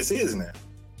where Jameis is now.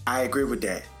 I agree with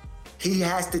that. He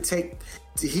has to take.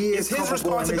 It's his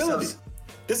responsibility.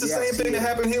 This is the same thing that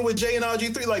happened here with Jay and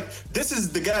RG3. Like, this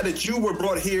is the guy that you were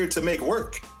brought here to make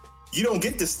work. You don't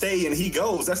get to stay and he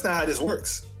goes. That's not how this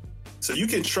works. So you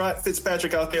can try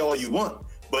Fitzpatrick out there all you want,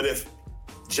 but if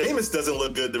Jameis doesn't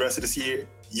look good the rest of this year,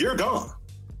 you're gone.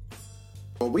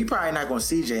 Well, we probably not going to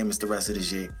see Jameis the rest of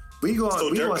this year. We going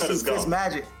to see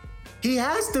Fitzmagic. He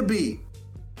has to be.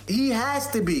 He has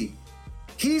to be.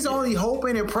 He's only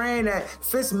hoping and praying that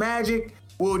Fitzmagic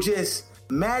will just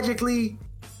magically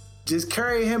just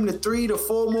carry him to 3 to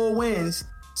 4 more wins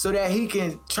so that he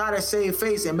can try to save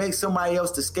face and make somebody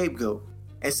else the scapegoat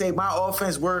and say, my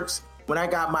offense works when I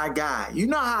got my guy. You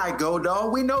know how I go,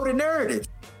 dog. We know the narrative.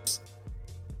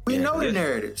 We know the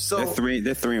narrative. So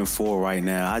they're 3 and 4 right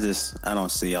now. I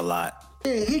don't see a lot.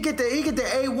 Yeah, he get the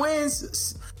 8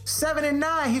 wins, 7 and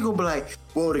 9. He gonna be like,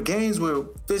 well, the games where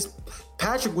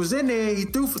Fitzpatrick was in there, he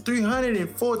threw for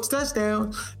 304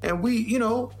 touchdowns, and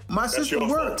my system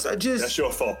works. That's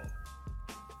your fault.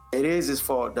 It is his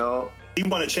fault, dog. He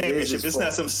won a championship. It's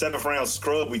not some 7th round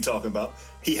scrub we talking about.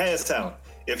 He has talent.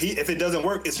 If it doesn't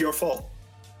work, it's your fault.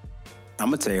 I'm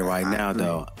gonna tell you right now,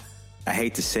 though. I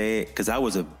hate to say it because I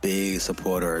was a big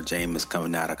supporter of Jameis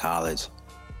coming out of college,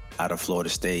 out of Florida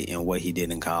State, and what he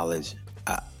did in college.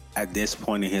 At this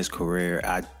point in his career,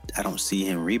 I don't see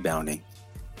him rebounding.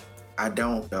 I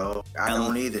don't, though. I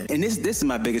don't either. And this is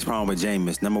my biggest problem with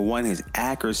Jameis. Number one, his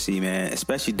accuracy, man,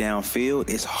 especially downfield,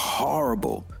 is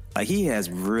horrible. Like, he has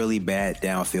really bad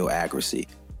downfield accuracy.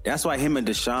 That's why him and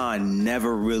Deshaun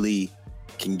never really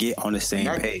can get on the same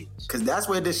page. Because that's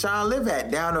where Deshaun live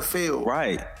at, down the field.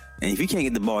 Right. And if you can't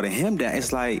get the ball to him,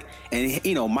 it's like, and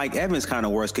Mike Evans kind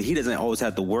of works because he doesn't always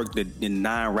have to work the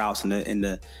 9 routes and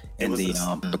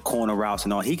the corner routes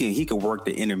and all. He can work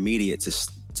the intermediate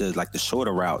to like the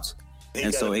shorter routes. He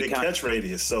got a big catch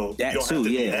radius, so you don't have to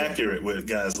be accurate with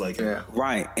guys like him.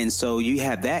 Right. And so you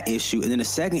have that issue. And then the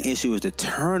second issue is the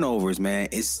turnovers, man.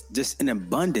 It's just an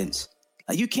abundance.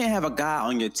 Like, you can't have a guy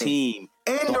on your team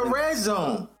in the red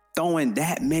zone throwing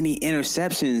that many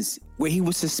interceptions where he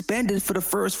was suspended for the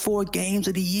first 4 games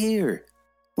of the year.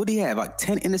 What do you have, like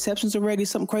 10 interceptions already?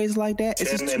 Something crazy like that?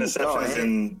 10 interceptions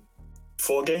in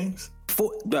 4 games?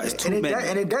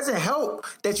 And it doesn't help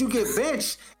that you get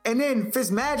benched and then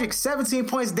Fitzmagic 17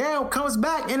 points down comes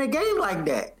back in a game like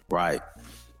that. Right.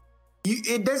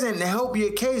 It doesn't help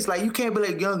your case. Like, you can't be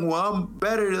like, young, well, I'm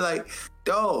better. Like,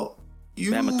 dog.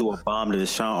 Bama threw a bomb to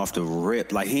Deshaun off the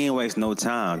rip. Like, he ain't waste no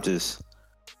time.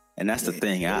 And that's the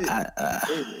thing.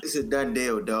 It's a done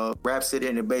deal, dog. Raps it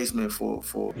in the basement for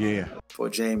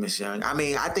Jameis Young. I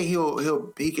mean, I think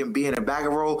he can be in a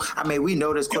backup role. I mean, we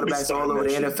know there's quarterbacks all over the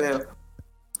NFL.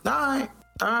 All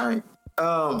right.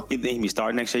 You think he'll be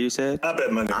starting next year, you said? I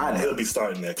bet money he'll be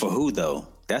starting next year. For who, though?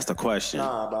 That's the question.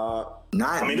 Nah, dog.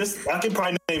 I mean, I can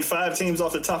probably name 5 teams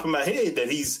off the top of my head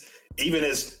that he's, even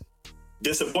as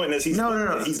disappointing as he's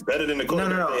better than the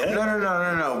quarterback they have.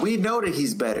 No. We know that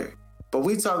he's better. But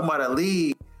we talking about a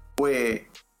league where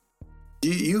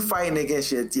you fighting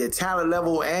against your talent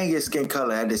level and your skin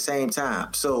color at the same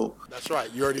time. So that's right.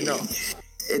 You already know.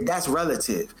 That's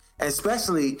relative.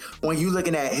 Especially when you're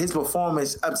looking at his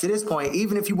performance up to this point,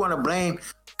 even if you want to blame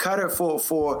Cutter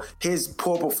for his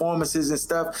poor performances and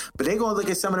stuff, but they're going to look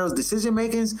at some of those decision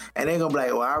makings and they're going to be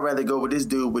like, well, I'd rather go with this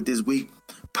dude with this weak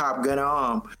pop gun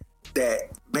arm that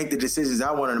make the decisions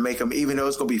I wanted to make them, even though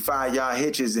it's going to be 5-yard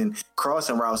hitches and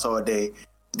crossing routes all day,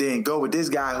 then go with this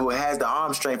guy who has the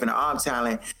arm strength and the arm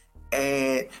talent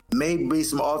and maybe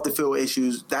some off the field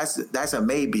issues. That's a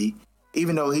maybe,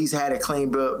 even though he's had a clean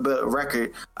built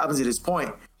record up until this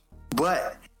point.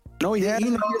 But no, he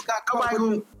hasn't.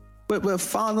 But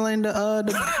fondling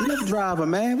the lift driver,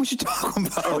 man. What you talking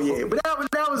about? Oh yeah, but that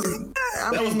was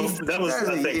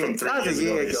I think from 3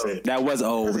 years ago. That was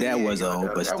old. That was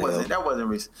old, but still. That wasn't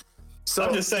recent. So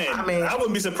I'm just saying. I mean, I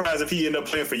wouldn't be surprised if he ended up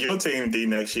playing for your team, D,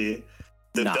 next year.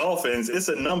 The Dolphins, it's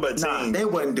a number of teams. Nah, they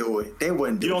wouldn't do it. You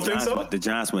don't think so? The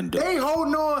Giants wouldn't do it. They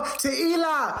holding on to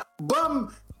Eli.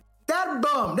 That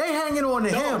bum, they hanging on to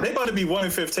him. They about to be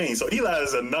 1-15, so Eli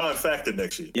is a non-factor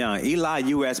next year. Yeah, Eli,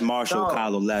 U.S. Marshal,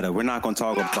 Kyle Oletta. We're not going to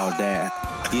talk about that.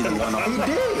 He's the one.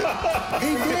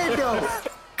 He did though.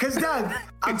 Cause Doug,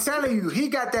 I'm telling you, he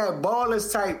got that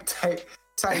ballers type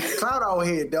clout out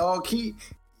here, dog. He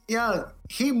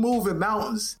moving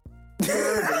mountains.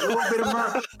 Heard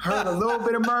a little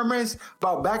bit of murmurs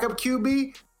about backup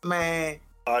QB. Man,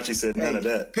 Archie said none of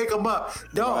that. Pick them up.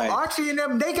 Dog, Right. Archie and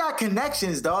them, they got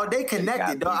connections, dog. They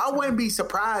connected, dog. I wouldn't be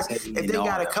surprised if they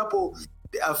got a couple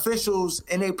officials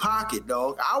in their pocket,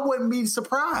 dog. I wouldn't be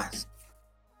surprised.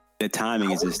 The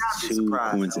timing is just too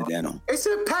coincidental. Dog. It's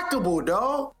impeccable,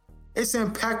 dog. It's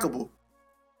impeccable.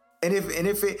 And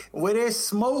if where there's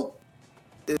smoke,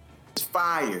 there's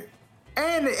fire.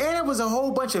 And it was a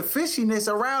whole bunch of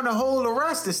fishiness around the whole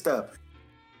arrest and stuff.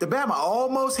 The Bama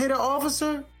almost hit an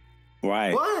officer.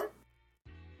 Right. What?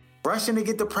 Rushing to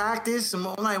get to practice?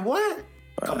 I'm like, what?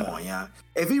 Come on, y'all.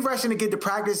 If he rushing to get to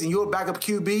practice and you're a backup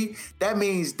QB, that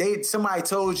means somebody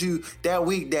told you that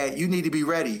week that you need to be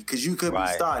ready because you could be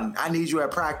starting. I need you at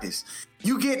practice.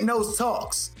 You getting those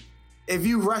talks. If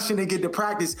you rushing to get to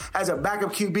practice as a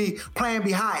backup QB playing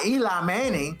behind Eli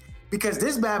Manning, because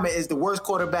this Bama is the worst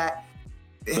quarterback.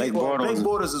 Blake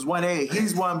Bortles is 1A.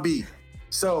 He's 1B.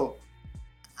 So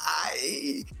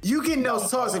you getting those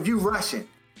talks if you rushing.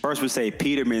 First, we say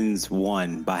Peterman's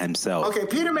won by himself. Okay,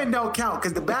 Peterman don't count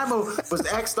because the Bama was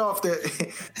X'd off the.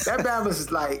 That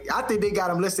Bama's like, I think they got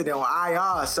him listed on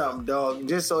IR or something, dog,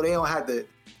 just so they don't have to.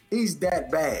 He's that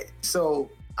bad.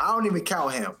 So I don't even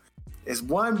count him. It's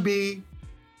 1B,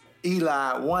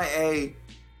 Eli, 1A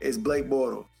is Blake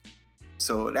Bortles.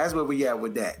 So that's where we at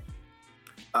with that.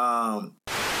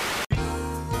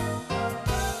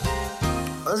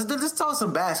 Let's talk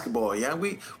some basketball, yeah.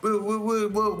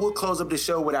 We'll close up the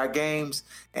show with our games,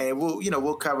 and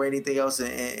we'll cover anything else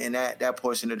in that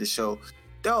portion of the show.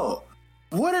 Dog,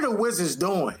 what are the Wizards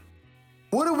doing?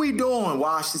 What are we doing,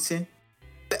 Washington?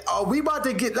 Are we about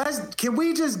to can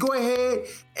we just go ahead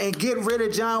and get rid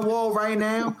of John Wall right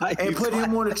now and put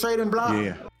him on the trading block?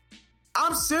 Yeah.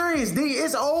 I'm serious, D.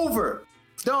 It's over.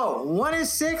 Dog,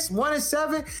 1-6,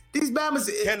 1-7. These Bamas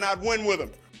Cannot win with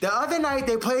him. The other night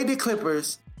they played the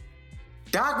Clippers.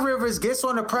 Doc Rivers gets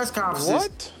on the press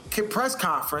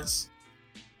conference.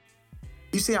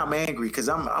 You see, I'm angry because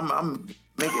I'm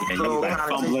making you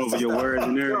fumble over your words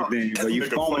and everything, but you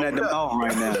foaming at the mouth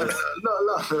right now.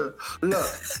 Look.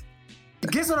 He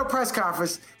gets on a press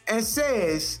conference and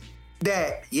says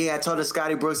that, I told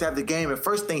Scotty Brooks after the game, and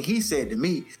first thing he said to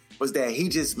me was that he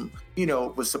just,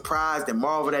 was surprised and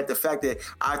marveled at the fact that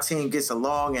our team gets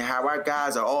along and how our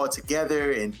guys are all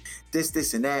together and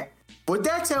this, and that. What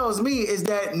that tells me is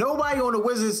that nobody on the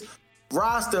Wizards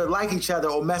roster like each other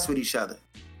or mess with each other.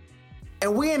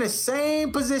 And we're in the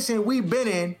same position we've been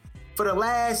in for the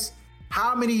last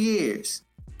how many years?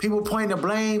 People pointing the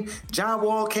blame. John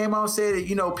Wall came out and said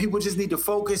that, people just need to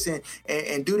focus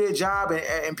and do their job.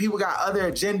 And people got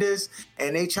other agendas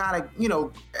and they trying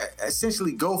to,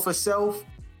 essentially go for self.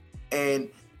 And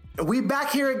we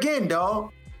back here again,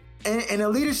 dog. And the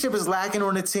leadership is lacking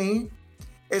on the team.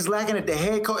 It's lacking at the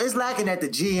head coach. It's lacking at the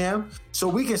GM. So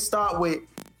we can start with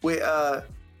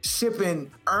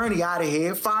shipping Ernie out of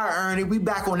here. Fire Ernie. We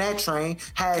back on that train.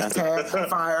 Hashtag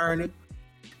fire Ernie.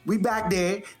 We back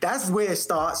there. That's where it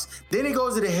starts. Then it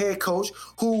goes to the head coach,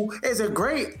 who is a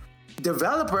great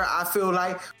developer, I feel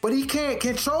like, but he can't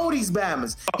control these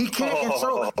Bamas. He can't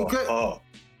control.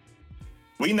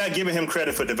 We not giving him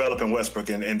credit for developing Westbrook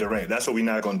and Durant. That's what we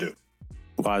not gonna do.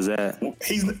 Why is that? They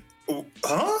were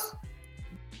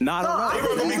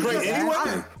gonna be great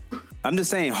anyway. I'm just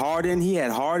saying, He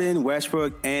had Harden,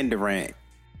 Westbrook, and Durant,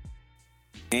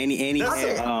 and he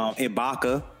had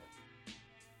Ibaka.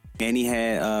 And he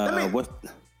had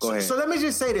Go ahead. So let me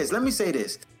just say this. Let me say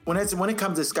this. When it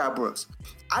comes to Scott Brooks,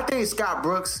 I think Scott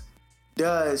Brooks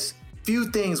does few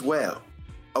things well.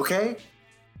 Okay?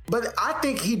 But I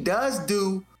think he does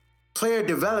do player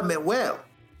development well.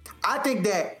 I think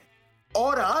that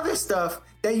all the other stuff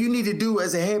that you need to do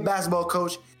as a head basketball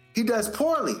coach, he does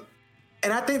poorly.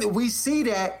 And I think that we see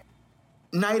that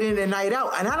night in and night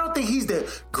out. And I don't think he's the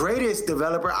greatest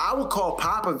developer. I would call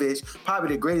Popovich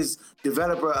probably the greatest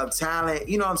developer of talent.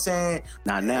 You know what I'm saying?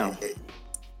 Not now.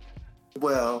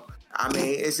 Well, I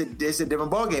mean, it's a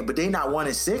different ballgame, but they not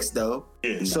 1-6 though.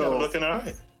 Yeah, so looking all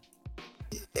right.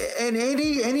 And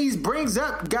he brings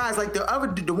up guys like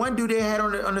the one dude they had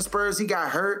on the Spurs. He got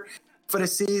hurt for the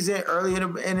season early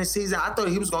in the season. I thought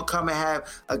he was gonna come and have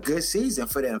a good season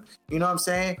for them. You know what I'm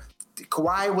saying?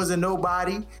 Kawhi was a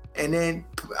nobody, and then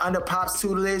under Pop's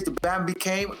tutelage, the Bama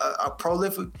became a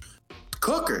prolific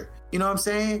cooker. You know what I'm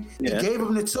saying? Yeah. He gave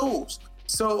him the tools.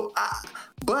 So,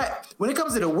 but when it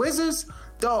comes to the Wizards,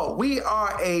 dog,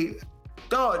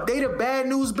 they the bad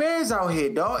news bears out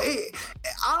here, dog.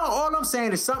 All I'm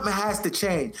saying is something has to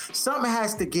change. Something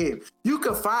has to give. You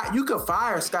could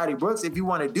fire Scotty Brooks if you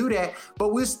want to do that, but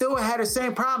we still had the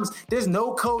same problems. There's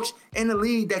no coach in the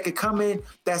league that could come in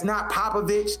that's not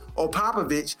Popovich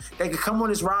that could come on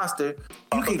his roster.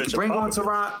 You could bring on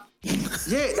Toronto.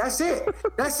 Yeah, that's it.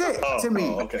 That's it to me,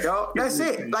 okay. dog. That's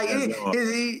it. Like,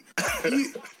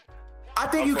 I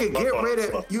think you could get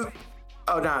rid of you.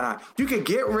 Oh no. You could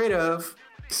get rid of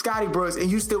Scotty Brooks,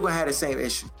 and you still gonna have the same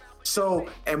issue. So,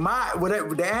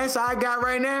 the answer I got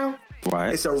right now,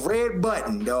 right? It's a red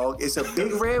button, dog. It's a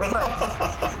big red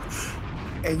button,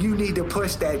 and you need to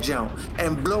push that jump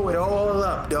and blow it all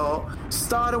up, dog.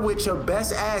 Starting with your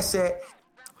best asset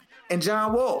and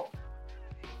John Wall.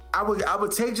 I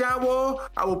would take John Wall.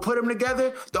 I would put him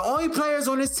together. The only players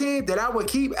on this team that I would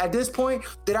keep at this point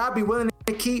that I'd be willing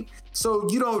to keep. So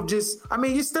you don't just. I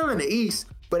mean, you're still in the East,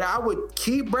 but I would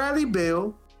keep Bradley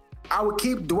Beal. I would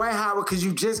keep Dwight Howard because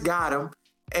you just got him,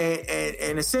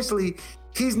 and essentially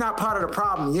he's not part of the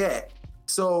problem yet.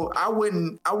 So I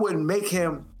wouldn't make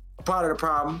him a part of the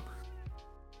problem.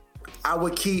 I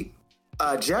would keep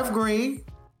Jeff Green,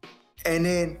 and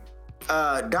then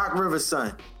Doc Rivers'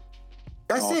 son.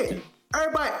 That's Austin. it.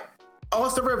 Everybody,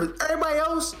 Austin Rivers. Everybody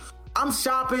else, I'm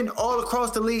shopping all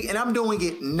across the league, and I'm doing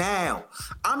it now.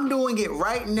 I'm doing it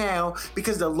right now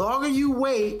because the longer you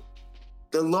wait,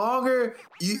 the longer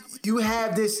you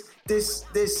have this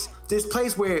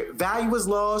place where value is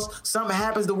lost. Something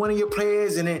happens to one of your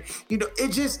players, and then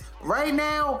it just right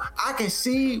now I can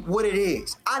see what it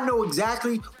is. I know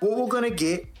exactly what we're gonna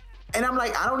get, and I'm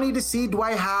like, I don't need to see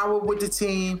Dwight Howard with the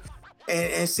team.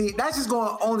 And see, that's just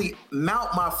going to only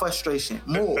mount my frustration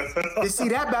more. To see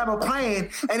that Bama playing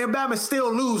and then Bama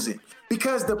still losing.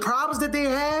 Because the problems that they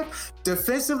have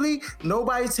defensively,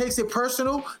 nobody takes it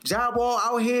personal. John Wall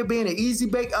out here being an easy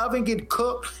bake oven, getting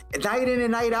cooked night in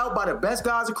and night out by the best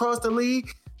guys across the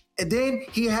league. And then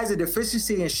he has a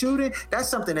deficiency in shooting. That's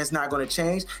something that's not going to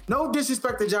change. No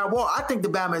disrespect to John Wall. I think the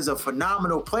Bama is a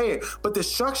phenomenal player. But the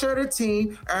structure of the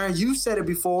team, Aaron, you said it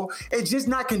before, it's just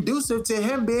not conducive to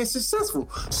him being successful.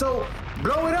 So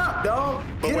blow it up, dog.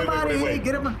 Get him out of here.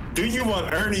 Get him. Do you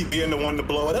want Ernie being the one to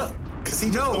blow it up? Because he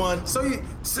just won. So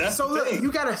look,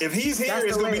 you got to. If he's here,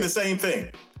 it's going to be the same thing.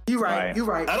 You're right. You're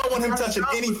right. I don't want him touching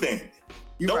anything.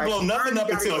 Don't blow nothing up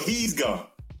until he's gone.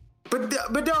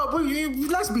 But dog,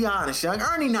 let's be honest, young.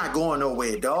 Ernie not going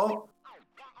nowhere, dog.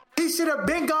 He should have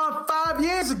been gone 5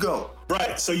 years ago.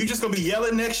 Right. So you just gonna be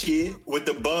yelling next year with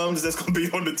the bums that's gonna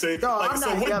be on the tape. Dog,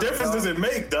 so what difference does it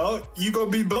make, dog? You gonna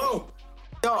be blown.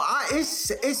 Dog,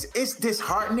 it's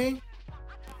disheartening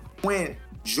when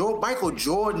Michael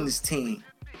Jordan's team,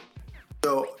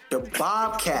 the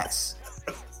Bobcats,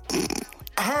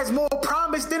 has more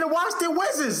promise than the Washington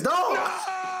Wizards, dog.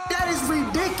 That is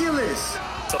ridiculous.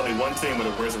 It's only one team with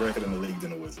a worse record in the league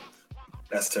than the Wizards.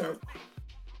 That's terrible.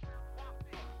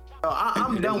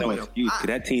 I'm done with him.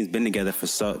 That team's been together for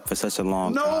such a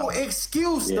long time. No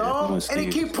excuse, dog. No excuse. And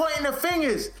they keep pointing the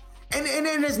fingers. And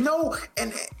then there's no...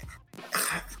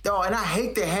 Dog, and I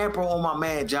hate to hamper on my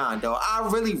man John, dog. I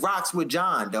really rocks with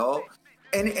John, dog.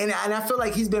 And I feel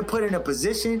like he's been put in a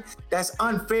position that's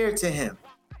unfair to him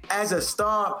as a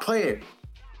star player.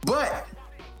 But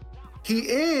he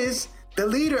is the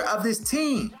leader of this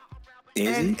team.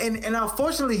 And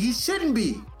unfortunately, he shouldn't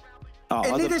be.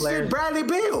 And neither should Bradley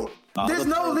Beal. There's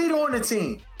no leader on the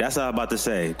team. That's what I'm about to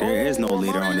say. There is no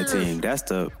leader on the team. That's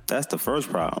the first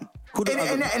problem.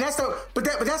 And that's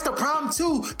the problem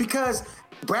too, because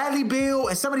Bradley Beal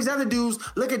and some of these other dudes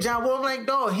look at John Wall like,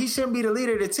 dog, he shouldn't be the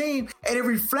leader of the team, and it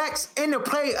reflects in the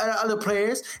play of the other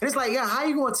players. And it's like, yeah, how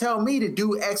you gonna tell me to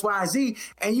do X, Y, and Z,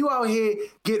 and you out here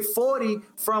get 40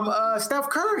 from Steph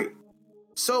Curry?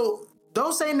 So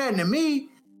don't say nothing to me.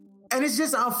 And it's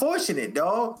just unfortunate,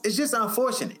 dog. It's just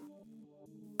unfortunate.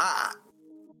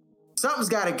 Something's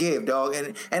got to give, dog.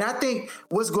 And I think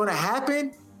what's going to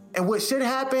happen and what should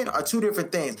happen are two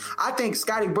different things. I think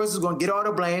Scotty Brooks is going to get all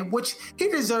the blame, which he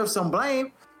deserves some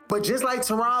blame. But just like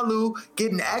Tyronn Lue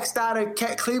getting X'd out of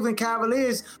Cleveland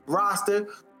Cavaliers roster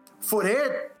for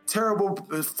their terrible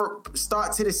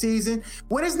start to the season,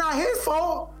 when it's not his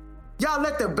fault, y'all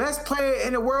let the best player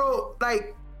in the world,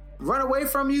 like, run away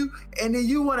from you, and then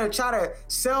you want to try to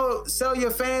sell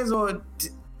your fans on...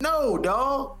 No,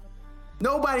 dog.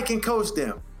 Nobody can coach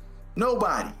them.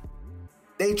 Nobody.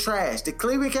 They trash. The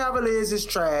Cleveland Cavaliers is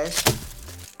trash,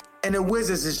 and the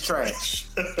Wizards is trash.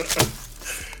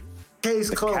 Case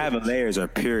closed. Cavaliers are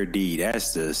pure D.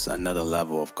 That's just another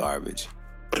level of garbage.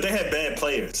 But they have bad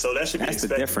players, so that should be expected.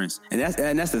 That's the difference.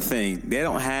 And that's the thing. They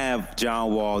don't have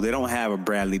John Wall. They don't have a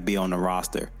Bradley Beal on the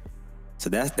roster. So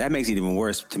that makes it even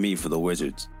worse to me for the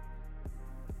Wizards.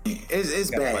 It's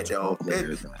bad, though.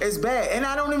 It's bad. And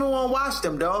I don't even want to watch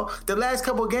them, though. The last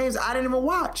couple of games, I didn't even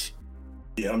watch.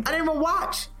 Yeah, I didn't even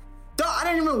watch. Dog, I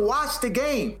didn't even watch the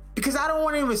game because I don't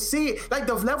want to even see it. Like,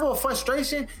 the level of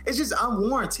frustration is just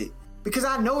unwarranted because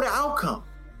I know the outcome.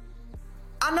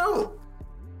 I know.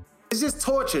 It's just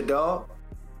torture, dog.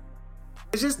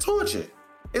 It's just torture.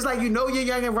 It's like, you're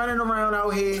young and running around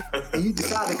out here, and you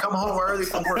decide to come home early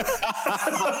from work.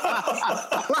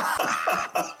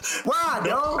 Why,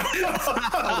 dog?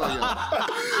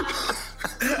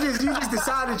 you just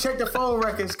decide to check the phone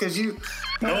records because you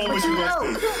know what you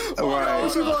gonna see. Right.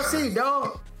 What you gonna see,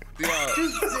 dog?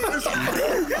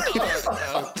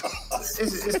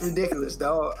 It's ridiculous,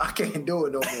 dog. I can't do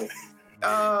it no more.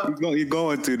 You're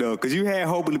going to, though, because you had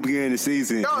hope at the beginning of the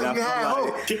season. No, you had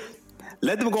hope.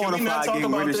 Let them go on a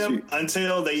 5-game winning streak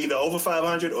until they either over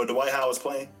 500 or Dwight Howard's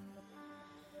playing.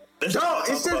 It's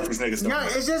just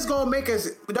gonna make us.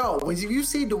 No, when you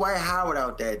see Dwight Howard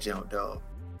out there, jump, dog,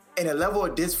 and the level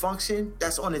of dysfunction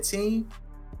that's on the team,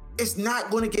 it's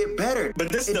not gonna get better. But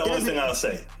this is the only thing I'll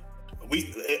say.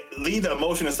 We leave the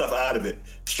emotion and stuff out of it.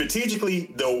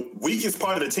 Strategically, the weakest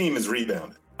part of the team is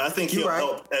rebounding. I think he'll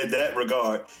help at that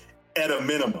regard. At a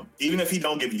minimum, even if he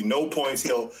don't give you no points,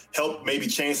 he'll help maybe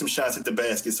change some shots at the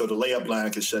basket so the layup line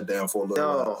can shut down for a little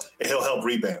while, and he'll help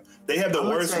rebound. They have the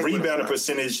worst rebounding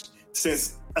percentage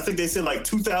since, I think they said, like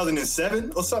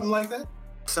 2007 or something like that.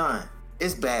 Son,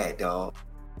 it's bad, dog.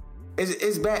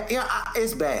 It's bad. Yeah,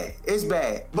 it's bad. It's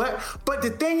bad. But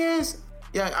the thing is,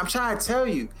 I'm trying to tell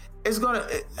you, it's gonna.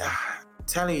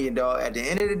 Telling you, dog. At the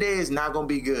end of the day, it's not gonna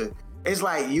be good. It's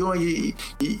like you and you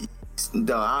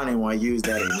dog, I don't even want to use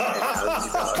that anymore.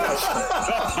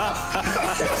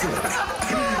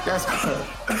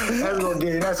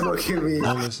 That's gonna give me.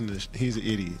 Don't listen to this. He's an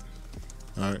idiot.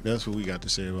 All right, that's what we got to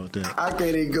say about that. I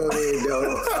can't even go there,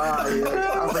 though.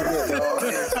 I forget, dog.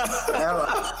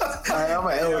 I'm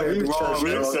an elder in the church,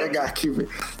 dog. That guy keep it.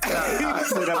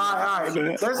 All right.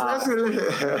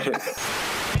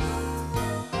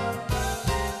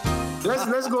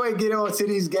 Let's go ahead and get on to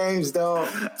these games, though.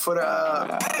 Let's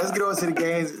get on to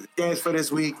the games for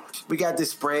this week. We got the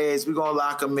spreads. We're gonna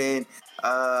lock them in.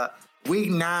 Week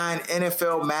 9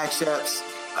 NFL matchups.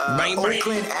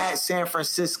 Oakland at San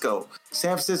Francisco.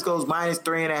 San Francisco's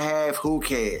 -3.5. Who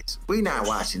cares? We not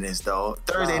watching this, though.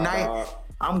 Thursday night,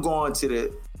 I'm going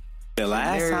to the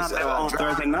last time they were on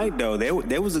Thursday night, though,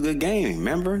 there was a good game.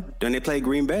 Remember? Then they played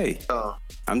Green Bay.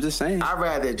 I'm just saying. I'd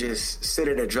rather just sit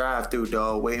in a drive-thru,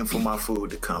 dog, waiting for my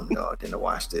food to come, dog, than to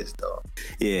watch this, dog.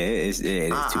 Yeah, it's two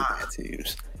bad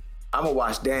teams. I'm going to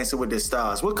watch Dancing with the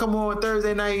Stars. What come on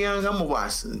Thursday night, young? I'm going to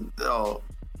watch,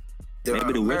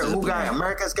 maybe the Wizards. Who got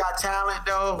America's Got Talent,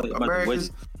 though?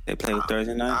 They play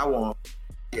Thursday night? I won't.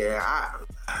 Yeah,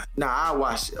 I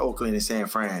watch Oakland and San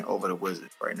Fran over the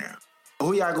Wizards right now.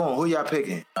 Who y'all going? Who y'all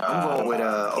picking? I'm going with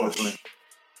Oakland.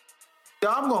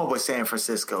 Dog, I'm going with San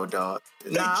Francisco, dog.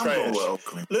 I'm going with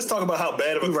Oakland. Let's talk about how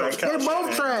bad of a coach. They're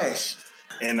both trash.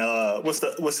 And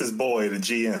what's his boy, the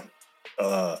GM?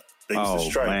 They used to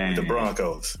strike the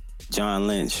Broncos. John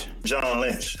Lynch.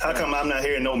 How come I'm not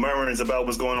hearing no murmurings about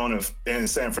what's going on in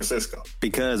San Francisco?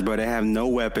 Because, bro, they have no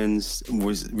weapons. They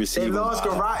lost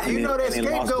Garoppolo. You know that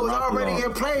scapegoat was already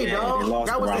in play, dog.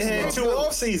 They had 2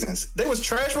 off seasons. They was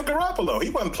trash with Garoppolo. He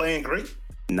wasn't playing great.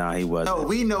 Nah, he wasn't. No,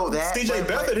 we know that. CJ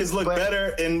Beathard has looked better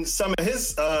in some of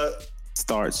his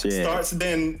starts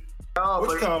than. No,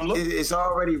 but it's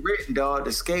already written, dog.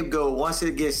 The scapegoat, once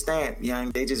it gets stamped,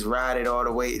 young, they just ride it all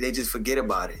the way. They just forget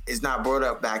about it. It's not brought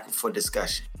up back for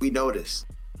discussion. We know this.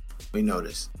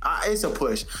 It's a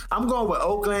push. I'm going with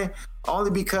Oakland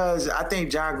only because I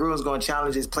think John Gruden's going to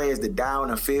challenge his players to die on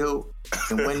the field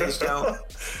and win this show.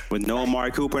 With no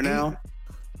Amari Cooper now?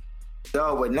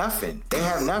 Dog, with nothing. They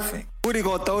have nothing. Who are they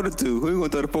going to throw it to? Who are you going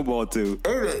to throw the football to?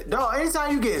 Dog,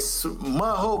 anytime you get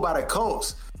mud-holed by the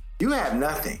Colts, you have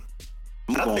nothing.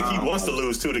 I think he wants to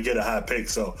lose, too, to get a high pick,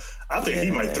 so I think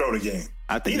he might throw the game.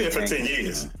 I think he did for 10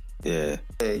 years. Yeah.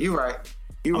 You're right.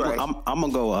 I'm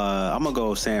gonna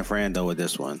go San Fran though with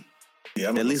this one.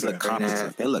 Yeah, they at least look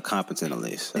competent. They look competent at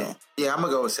least. So. Yeah, I'm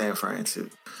gonna go with San Fran too.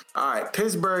 All right,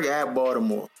 Pittsburgh at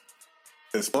Baltimore.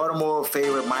 Baltimore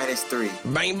favorite -3.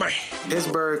 Bang bang.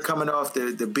 Pittsburgh coming off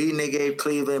the beating they gave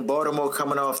Cleveland. Baltimore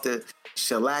coming off the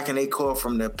shellacking they caught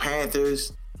from the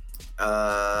Panthers.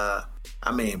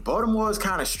 Baltimore has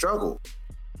kind of struggled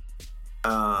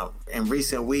in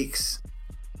recent weeks.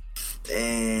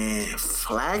 And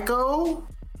Flacco,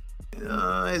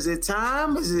 is it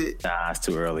time? Nah, it's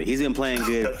too early. He's been playing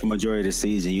good for majority of the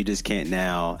season. You just can't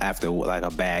now after like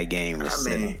a bad game. But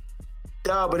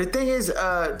the thing is,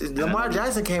 Lamar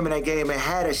Jackson came in that game and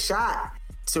had a shot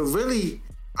to really,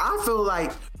 I feel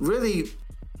like, really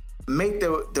make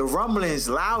the rumblings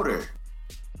louder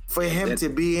for him to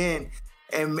be in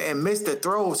and miss the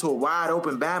throw to a wide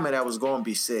open Bama that was going to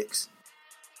be 6.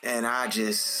 And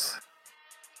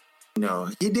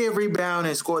He did rebound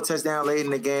and score a touchdown late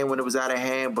in the game when it was out of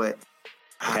hand, but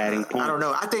I don't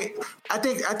know. I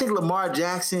think Lamar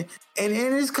Jackson, and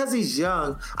it's because he's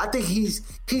young. I think he's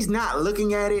not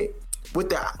looking at it with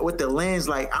the lens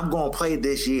like I'm going to play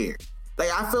this year. Like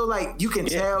I feel like you can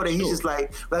tell that he's just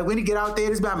like when he get out there,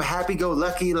 this guy I'm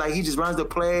happy-go-lucky. Like he just runs the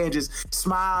play and just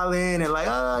smiling and like,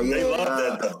 They love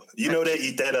that though. They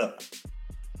eat that up.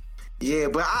 Yeah,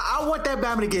 but I want that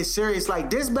Bama to get serious.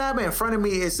 Like this Bama in front of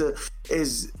me is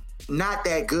not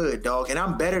that good, dog, and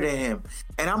I'm better than him.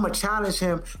 And I'm gonna challenge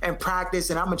him in practice,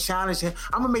 and I'm gonna challenge him.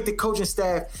 I'm gonna make the coaching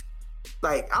staff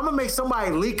I'm gonna make somebody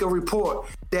leak a report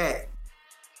that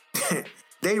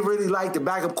they really like the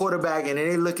backup quarterback, and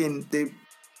they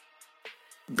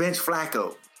bench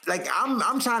Flacco. Like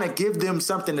I'm trying to give them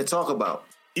something to talk about.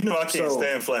 I can't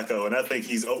stand Flacco, and I think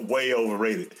he's way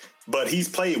overrated. But he's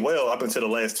played well up until the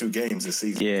last 2 games this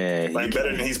season. Yeah.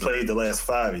 Better than he's played the last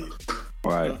 5 years.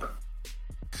 Right.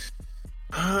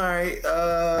 All right.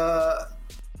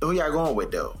 Who y'all going with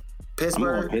though?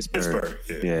 Pittsburgh? Pittsburgh.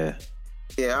 Yeah.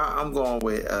 Yeah, I'm going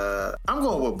with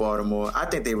Baltimore. I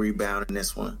think they rebound in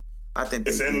this one. I think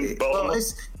it's in Baltimore.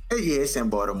 It's in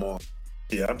Baltimore.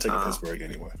 Yeah, I'm taking Pittsburgh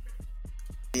anyway.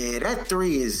 Yeah, that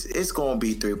 3 it's going to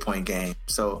be 3-point game.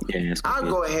 So I'll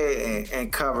go ahead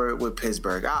and cover it with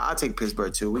Pittsburgh. I'll take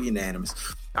Pittsburgh too. We're unanimous.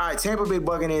 All right, Tampa Bay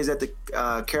Buccaneers at the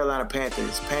Carolina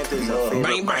Panthers. Panthers are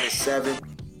favorite -7.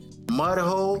 Mud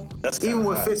hole. Even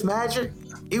with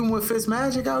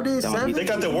Fitzmagic out there, 7. They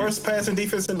got the worst passing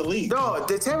defense in the league. No,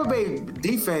 the Tampa Bay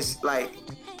defense,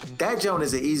 that joint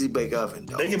is an easy bake oven,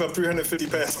 though. They give up 350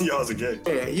 passing yards a game.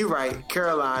 Yeah, you're right.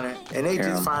 Carolina. And they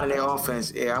just finding their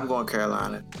offense. Yeah, I'm going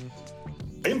Carolina.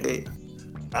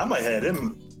 I might have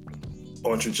them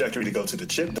on trajectory to go to the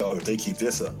chip dog if they keep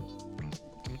this up.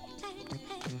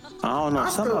 I don't know.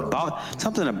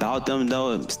 Something about them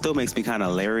though still makes me kind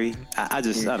of leery. I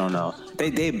don't know.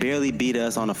 They barely beat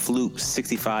us on a fluke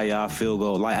 65-yard field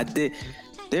goal.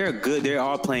 They're good. They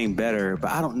are playing better,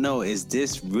 but I don't know. Is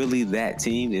this really that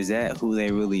team? Is that who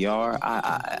they really are?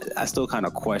 I still kind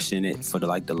of question it for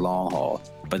the long haul.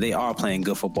 But they are playing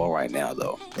good football right now,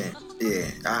 though. Yeah,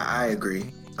 I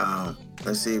agree.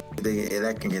 Let's see if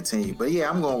that can continue. But yeah,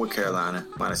 I'm going with Carolina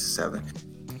 -7.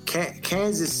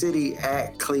 Kansas City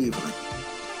at Cleveland.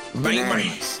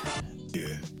 Bananas.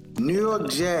 Yeah. New York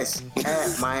Jets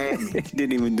at Miami.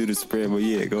 Didn't even do the spread, but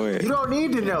yeah, go ahead. You don't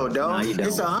need to know, dog. No,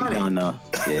 it's 100. You don't know.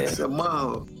 Yeah. It's a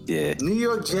mo. Yeah. New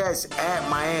York Jets at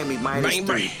Miami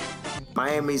 -3.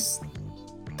 Miami's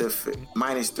the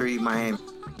 -3. Miami,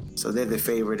 so they're the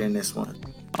favorite in this one.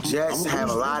 Jets have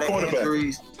a lot of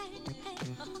injuries.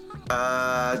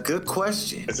 Good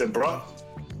question. Is it Brock?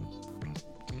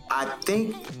 I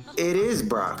think it is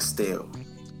Brock still.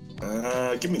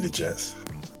 Give me the Jets.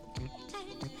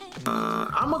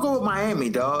 I'm gonna go with Miami,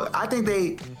 dog. I think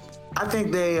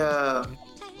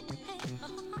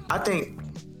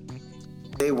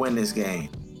they win this game.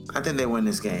 I'm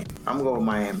gonna go with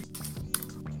Miami.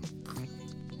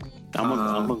 I'm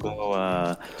gonna go.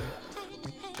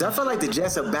 I feel like the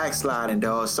Jets are backsliding,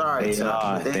 dog. Sorry, they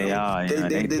are.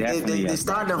 They're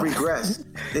starting to regress.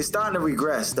 They're starting to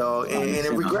regress, dog, and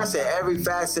it regress at every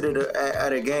facet of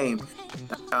the game.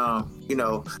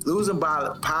 Losing by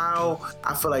Powell,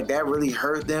 I feel like that really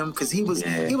hurt them because he was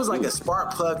like a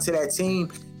spark plug to that team.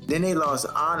 Then they lost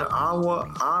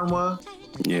Anwa.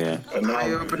 Yeah. How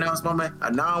you pronounce my man?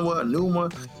 Anuma.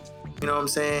 You know what I'm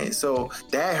saying? So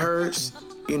that hurts.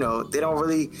 They don't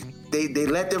really. They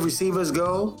let the receivers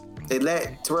go. They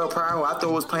let Terrell Pryor, who I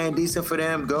thought was playing decent for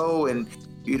them, go, and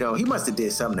he must have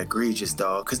did something egregious,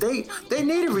 dog, because they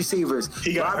needed receivers.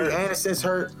 He got Robbie hurt. Anderson's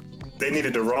hurt. They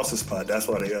needed the roster spot. That's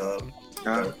why they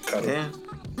cut him.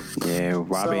 Yeah,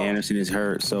 Robbie Anderson is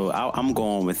hurt, so I'm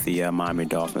going with the Miami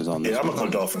Dolphins on this. Yeah, I'm going to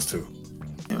go Dolphins too.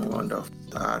 Yeah, one Dolphins.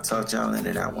 I'll talk y'all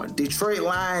into that one. Detroit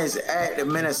Lions at the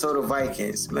Minnesota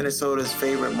Vikings. Minnesota's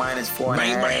favorite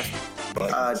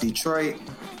 -4.5. Detroit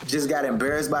just got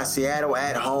embarrassed by Seattle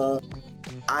at home.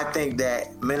 I think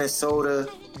that Minnesota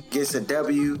gets a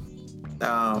W.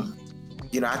 I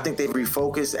think they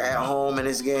refocus at home in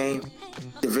this game.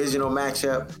 Divisional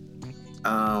matchup.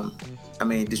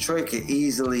 Detroit could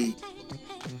easily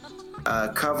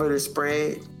cover the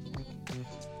spread.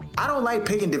 I don't like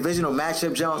picking divisional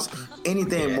matchup jumps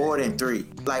anything more than 3,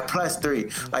 like +3.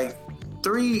 Like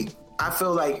 3, I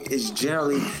feel like it's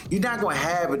generally you're not going to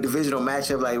have a divisional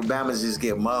matchup like Bama's just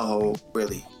get mud-hole,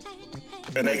 really.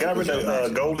 And they got rid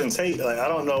of Golden Tate. I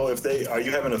don't know if are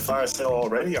you having a fire sale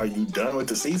already? Are you done with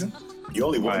the season? You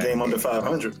only one game under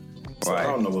 500. So I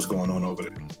don't know what's going on over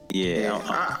there.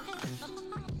 Yeah.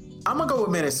 I'm gonna go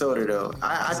with Minnesota though.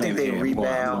 I think they rebound.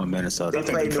 I'm going Minnesota.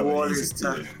 They play New Orleans.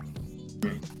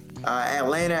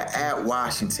 Atlanta at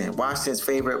Washington. Washington's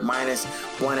favorite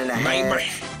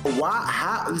 -1.5.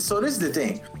 Why? So this is the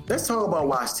thing. Let's talk about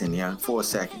Washington, yeah, for a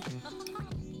second.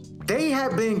 They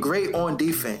have been great on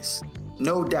defense,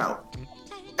 no doubt.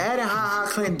 Adding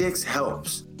Clint Dix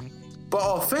helps. But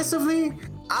offensively,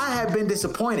 I have been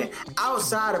disappointed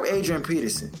outside of Adrian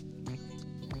Peterson.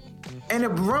 And the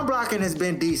run blocking has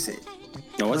been decent.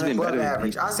 No, it's been above better.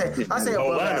 Average. I say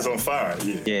above line is average. on fire.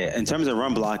 Yeah, in terms of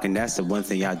run blocking, that's the one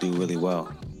thing y'all do really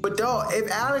well. But dog, if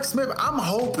Alex Smith, I'm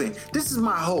hoping. This is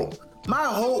my hope. My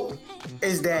hope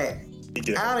is that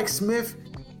Alex Smith.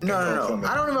 No.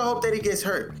 I don't even hope that he gets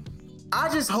hurt. I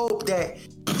just hope that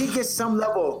he gets some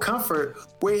level of comfort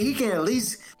where he can at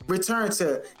least return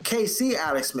to KC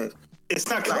Alex Smith. It's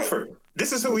not comfort.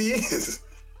 This is who he is.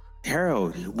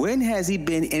 Harold, when has he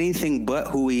been anything but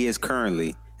who he is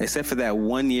currently? Except for that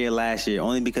 1 year last year,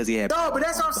 only because he had. Dog, but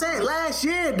that's what I'm saying. Last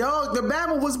year, dog, the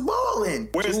Bama was balling.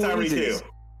 Where's Tyreek Hill?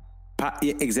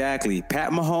 Yeah, exactly.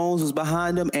 Pat Mahomes was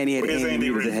behind him, and he had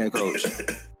Andy Reid as the head coach.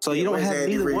 So you don't have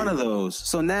either one of those.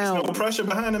 So now there's no pressure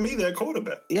behind him either at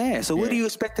quarterback. Yeah. So what do you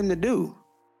expect him to do?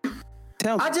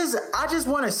 Tell me. I just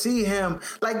want to see him.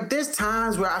 Like, there's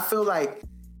times where I feel like,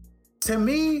 to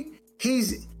me,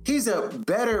 he's a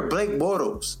better Blake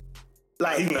Bortles.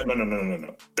 Like,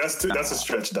 no. That's a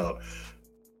stretch, dog.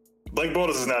 Blake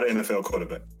Bortles is not an NFL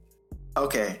quarterback.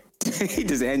 Okay. He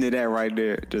just ended that right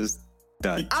there. Just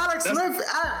done. Alex Smith,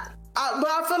 but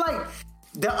I feel like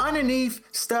the underneath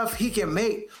stuff he can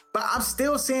make, but I'm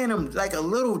still seeing him like a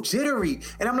little jittery.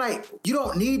 And I'm like, you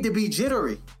don't need to be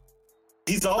jittery.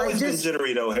 He's always been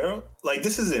jittery though, Harold. Like,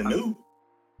 this isn't new.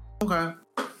 Okay.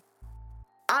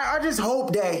 I just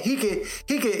hope that he could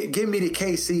give me the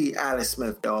KC Alex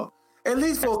Smith, dog. At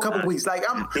least for a couple weeks. Like,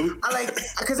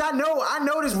 because I know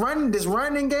this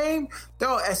running game,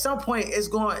 though, at some point it's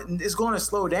going to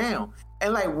slow down.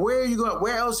 And like,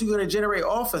 where else are you going to generate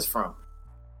offense from?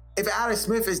 If Alex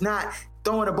Smith is not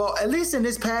throwing the ball, at least in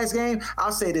this past game,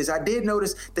 I'll say this. I did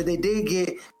notice that they did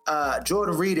get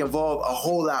Jordan Reed involved a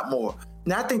whole lot more.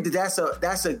 And I think that's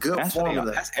a good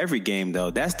formula. That's every game,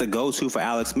 though. That's the go-to for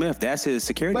Alex Smith. That's his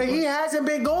security. But he hasn't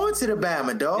been going to the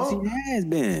Bama, dog. Yes, he has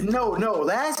been. No.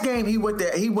 Last game he went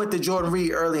to Jordan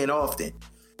Reed early and often.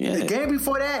 Yeah. The game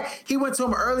before that, he went to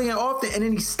him early and often, and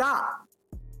then he stopped.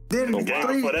 Then the game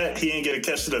before that, he didn't get a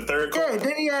catch to the third quarter. Yeah,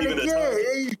 then he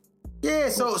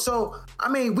had So I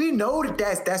mean, we know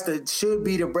that should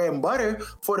be the bread and butter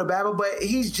for the Bama, but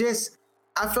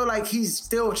I feel like he's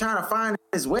still trying to find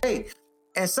his way.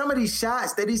 And some of these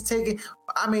shots that he's taking,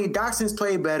 I mean, Doxson's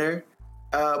played better,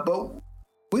 but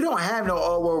we don't have no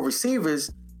all-world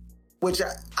receivers, which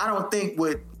I don't think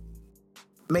would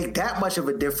make that much of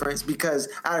a difference because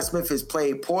Alex Smith has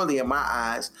played poorly in my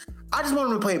eyes. I just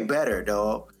want him to play better,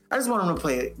 dog. I just want him to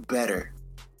play better.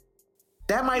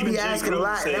 That might be asking a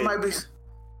lot. That might be.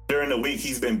 During the week,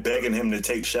 he's been begging him to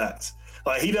take shots.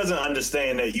 Like, he doesn't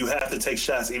understand that you have to take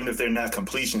shots even if they're not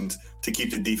completions to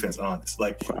keep the defense honest.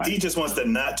 Like, he just wants to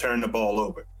not turn the ball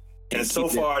over. And so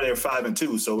far, they're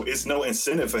 5-2, so it's no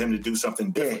incentive for him to do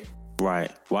something different.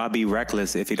 Right. Why be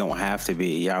reckless if you don't have to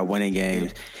be? Y'all winning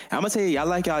games. I'm going to tell you, y'all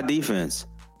like y'all defense,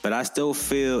 but I still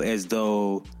feel as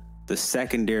though the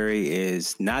secondary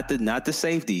is not the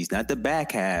safeties, not the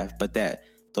back half, but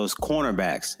those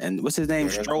cornerbacks. And what's his name?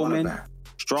 Strowman?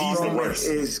 Strowman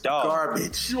is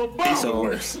garbage. He's the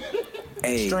worst.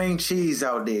 Hey. String cheese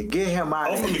out there. Get him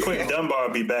out of here. Hopefully Quentin Dunbar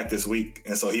will be back this week,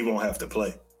 and so he won't have to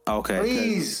play. Okay.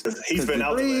 Please. He's been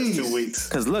out the last 2 weeks.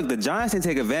 Because look, the Giants didn't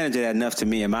take advantage of that enough to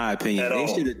me, in my opinion.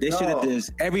 They should have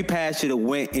just every pass should have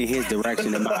went in his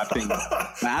direction, in my opinion.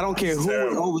 But I don't care who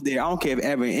was over there. I don't care if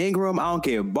Evan Ingram. I don't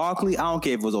care if Barkley. I don't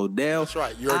care if it was Odell. That's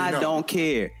right. I don't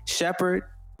care. Shepard,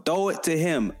 throw it to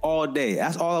him all day.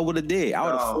 That's all I would have did. I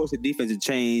would have forced the defense to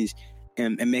change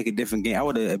and make a different game. I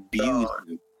would have abused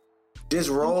him. Just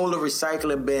roll the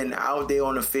recycling bin out there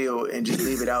on the field and just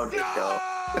leave it out there, dog.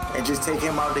 And just take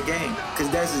him out the game. Because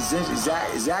that's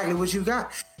exactly what you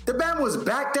got. The Bama was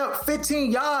backed up 15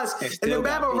 yards, and the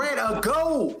Bama ran a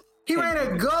goal. He ran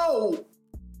a goal.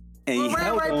 And he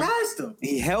ran right past him.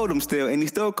 He held him still, and he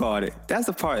still caught it. That's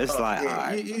the part. It's all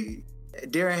right.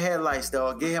 Deer in headlights,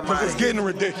 dog. Get him out. It's getting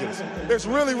ridiculous. It's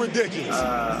really ridiculous.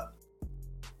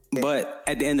 But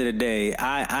at the end of the day,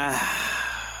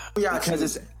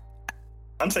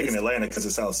 I'm taking Atlanta because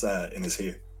it's outside and it's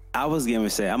here. I'm gonna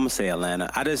say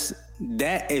Atlanta.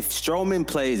 If Strowman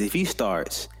plays, if he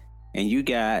starts, and you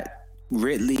got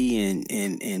Ridley and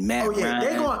Matt Ryan.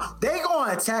 They going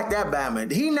to attack that Bama.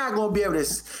 He not going to be able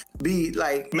to be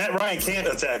like... Matt Ryan can't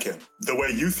attack him the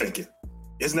way you think it.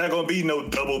 It's not going to be no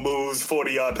double moves,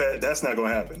 40-yard pass. That's not going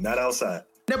to happen. Not outside.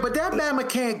 No, but that Bama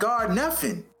can't guard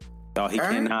nothing. Oh, he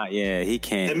cannot. Yeah, he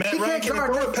can't. And Matt Ryan can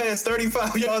throw it past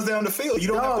 35 yards down the field. You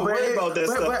don't have to worry about that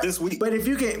stuff this week. But if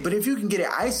you can get it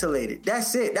isolated,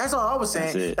 that's it. That's all I was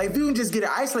saying. Like if you can just get it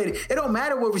isolated, it don't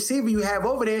matter what receiver you have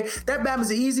over there. That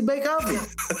Bama's an easy bake oven.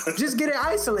 Just get it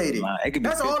isolated.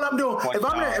 That's all I'm doing.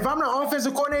 If I'm the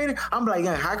offensive coordinator, I'm like,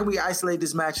 yeah, how can we isolate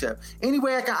this matchup? Any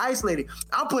way I can isolate it.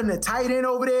 I'm putting a tight end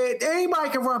over there. Anybody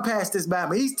can run past this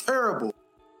Bama. He's terrible.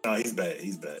 No, he's bad.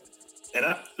 He's bad. And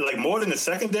I like more than the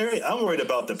secondary, I'm worried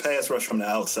about the pass rush from the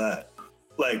outside.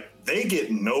 Like they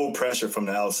get no pressure from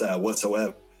the outside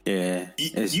whatsoever. Yeah.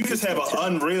 You just have an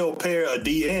unreal pair of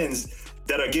DNs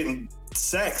that are getting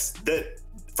sacks that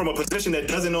from a position that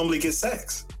doesn't normally get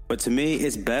sacks. But to me,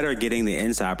 it's better getting the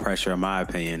inside pressure, in my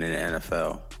opinion, in the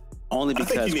NFL. Only because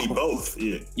I think you need both.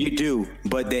 Yeah. You do,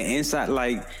 but the inside,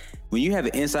 like when you have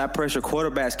the inside pressure,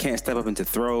 quarterbacks can't step up into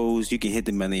throws. You can hit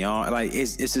them in the arm. Like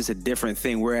it's just a different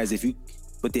thing. Whereas if you,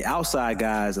 with the outside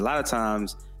guys, a lot of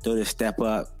times they'll just step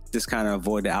up, just kind of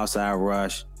avoid the outside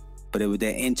rush. But with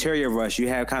the interior rush, you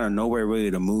have kind of nowhere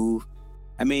really to move.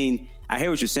 I mean, I hear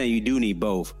what you're saying. You do need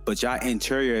both, but y'all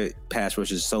interior pass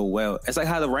rushes so well. It's like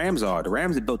how the Rams are. The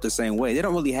Rams are built the same way. They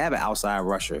don't really have an outside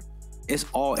rusher. It's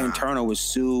all internal with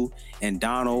Sue and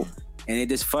Donald. And it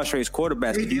just frustrates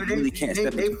quarterbacks because you really can't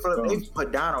step They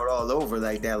put Donald all over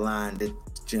like that line to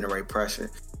generate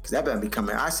pressure. Because that better be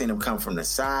coming. I seen him come from the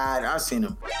side. I seen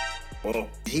him. Whoa.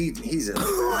 He's a. But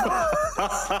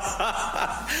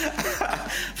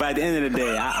at the end of the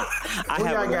day, I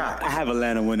have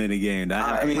Atlanta winning the game.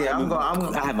 I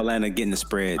have Atlanta getting the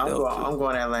spread. I'm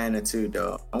going to Atlanta too,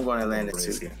 though. I'm going to Atlanta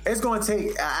too. It's going to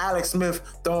take Alex Smith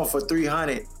throwing for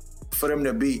 300 for them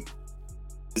to beat.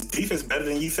 Is defense better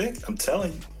than you think? I'm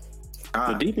telling you.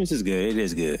 The defense is good. It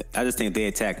is good. I just think they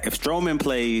attack. If Strowman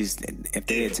plays, if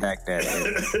they attack that.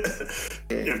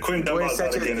 If Quinn Dunbar's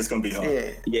out again, it's going to be hard.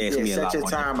 It's going to be a lot. Set your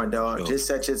timer, dog. Just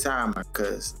set your timer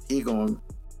because he going.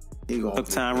 Hook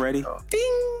time ready?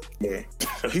 Ding. Yeah.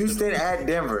 Houston at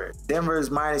Denver. Denver is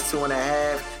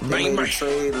 -2.5. They made a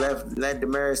trade. Let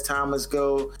Demaryius Thomas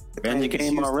go. And you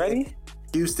came already?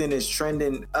 Houston is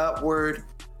trending upward.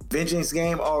 Vengeance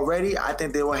game already. I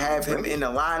think they will have him in the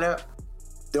lineup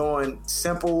doing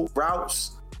simple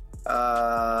routes.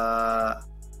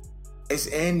 It's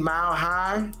in Mile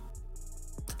High.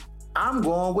 I'm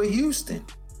going with Houston.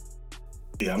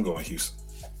 Yeah, I'm going Houston.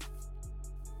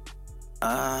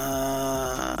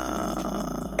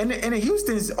 And the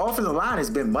Houston's offensive line has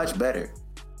been much better.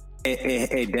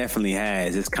 It definitely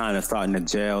has. It's kind of starting to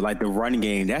gel. Like the run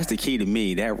game, that's the key to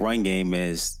me. That run game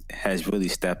has really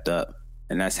stepped up.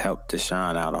 And that's helped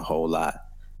Deshaun out a whole lot.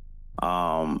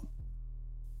 I'm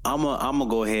gonna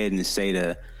go ahead and say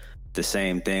the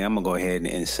same thing. I'm gonna go ahead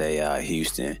and say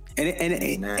Houston. And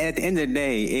at the end of the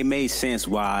day, it made sense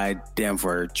why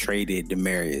Denver traded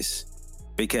Demaryius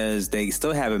because they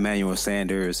still have Emmanuel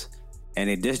Sanders, and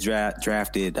they just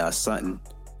drafted Sutton,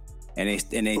 and they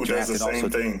drafted the same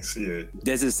things. Yeah,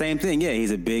 that's the same thing. Yeah,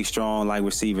 he's a big, strong, like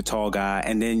receiver, tall guy,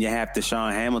 and then you have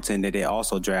Deshaun Hamilton that they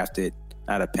also drafted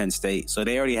out of Penn State. So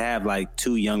they already have like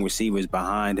two young receivers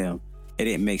behind him. It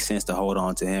didn't make sense to hold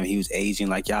on to him. He was aging,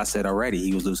 like y'all said already.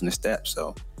 He was losing the steps.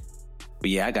 So, but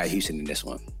yeah, I got Houston in this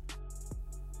one.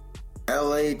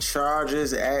 LA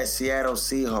Chargers at Seattle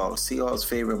Seahawks. Seahawks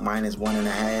favorite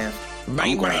 -1.5.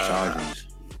 I'm going Chargers.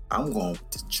 I'm going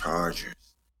with the Chargers.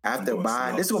 After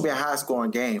bye, this is going to be a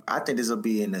high-scoring game. I think this will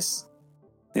be in this.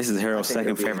 This is Harold's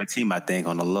second favorite team, I think,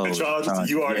 on the low. The Chargers,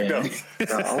 you already know. No,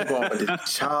 I'm going with the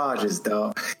Chargers,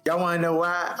 though. Y'all want to know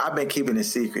why? I've been keeping it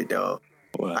secret, though.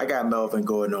 What? I got Melvin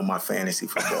Gordon on my fantasy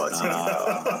football team.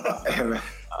 I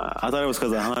thought it was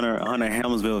because of Hunter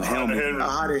Helmsville.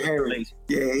 Hunter Henry.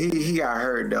 Yeah, he got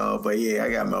hurt, dog. But yeah,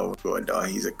 I got Melvin Gordon, dog.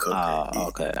 He's a cooker.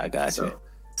 Okay, I got you.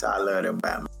 So I love them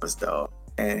Batmans, dog.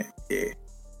 And yeah,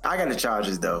 I got the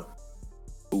Chargers, though.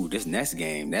 Ooh, this next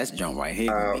game, that's jump right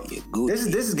here. This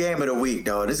is game of the week,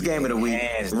 though. This game of the week.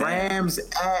 Rams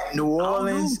at New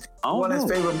Orleans. New Orleans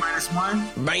favorite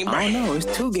 -1. I don't know. It's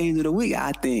 2 games of the week,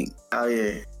 I think. Oh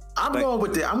yeah, I'm going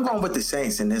with the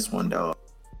Saints in this one, though.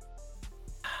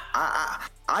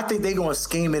 I think they're gonna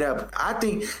scheme it up. I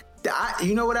think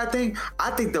you know what I think?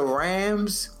 I think the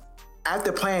Rams,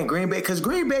 after playing Green Bay, because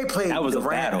Green Bay played the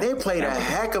Rams, they played a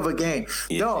heck of a game.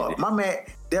 Dog, my man.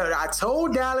 I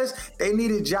told Dallas they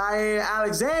needed Jair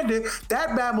Alexander.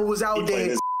 That Bama was out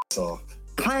there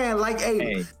playing like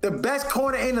the best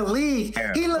corner in the league.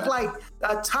 He looked like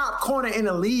a top corner in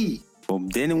the league. Well,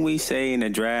 didn't we say in the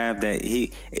draft that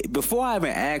before I even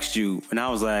asked you, and I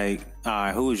was like, all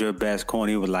right, who was your best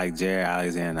corner? He was like Jared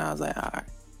Alexander. I was like, all right.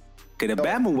 Because the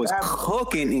Bama was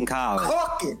cooking in college.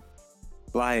 Cooking.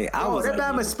 Like, I was that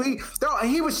Bama speed. And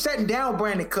he was shutting down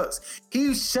Brandon Cooks.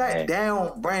 He shut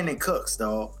down Brandon Cooks,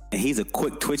 though. And he's a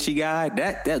quick, twitchy guy.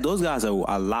 Those guys are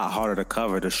a lot harder to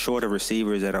cover. The shorter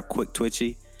receivers that are quick,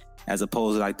 twitchy, as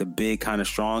opposed to like the big, kind of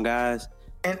strong guys.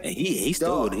 And he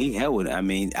held it. I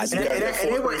mean, I think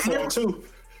they were too.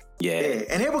 Yeah,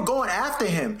 and they were going after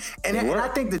him, and I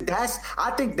think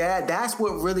that's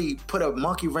what really put a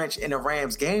monkey wrench in the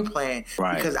Rams' game plan,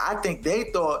 right? Because I think they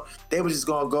thought they were just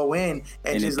going to go in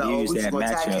and just like, we're just going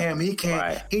to attack him. He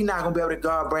can't. He's not going to be able to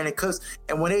guard Brandon Cooks.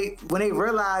 And when they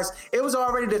realized it was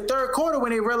already the third quarter,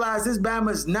 when they realized this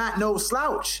Bama's not no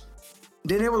slouch,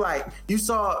 then they were like, you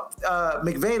saw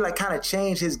McVay like kind of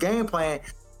change his game plan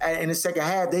in the second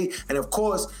half. And of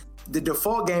course, the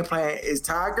default game plan is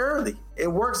Todd Gurley. It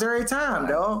works every time,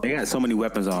 dog. They got so many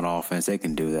weapons on offense; they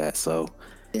can do that. So,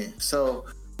 yeah. So,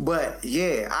 but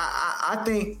yeah, I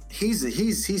think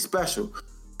he's special.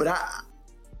 But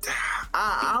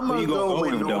I'm gonna go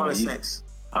with New Orleans Saints.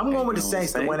 I'm going with the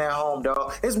Saints to win at home,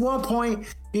 dog. It's 1 point.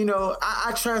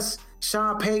 I trust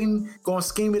Sean Payton gonna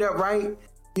scheme it up right.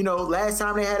 Last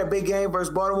time they had a big game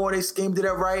versus Baltimore, they schemed it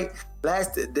up right.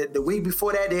 The week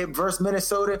before that, they versus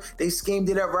Minnesota, they schemed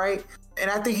it up right. And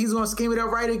I think he's going to scheme it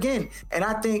up right again. And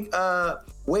I think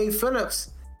Wade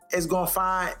Phillips is going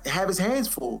to have his hands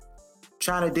full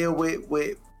trying to deal with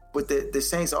the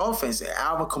Saints offense.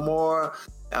 Alvin Kamara,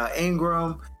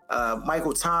 Ingram,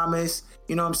 Michael Thomas,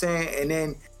 you know what I'm saying? And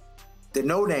then the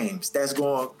no names that's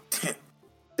going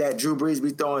that Drew Brees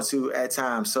be throwing to at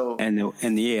times. So and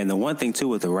the one thing too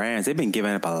with the Rams, they've been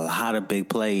giving up a lot of big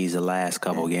plays the last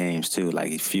couple games too,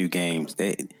 like a few games.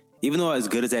 Even though as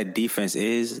good as that defense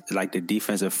is, like the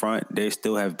defensive front, they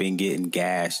still have been getting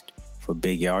gashed for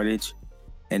big yardage.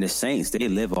 And the Saints, they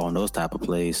live on those type of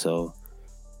plays. So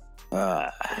I'm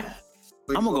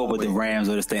gonna go with the Rams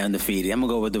or to stay undefeated. I'm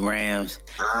gonna go with the Rams.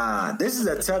 This is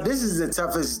the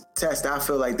toughest test I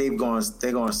feel like they're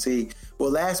gonna see. Well,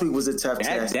 last week was a tough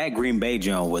test. That Green Bay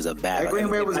joint was a battle. That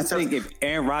Green Bay was a tough. I think if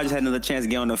Aaron Rodgers had another chance to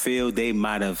get on the field, they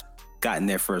might have gotten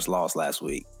their first loss last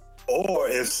week. Or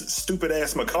if stupid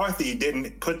ass McCarthy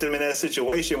didn't put them in that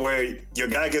situation where your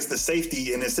guy gets the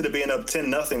safety and instead of being up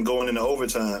 10-0 going into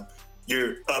overtime,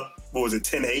 you're up,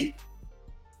 10-8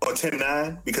 or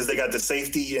 10-9 because they got the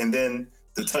safety and then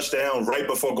the touchdown right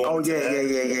before going. Oh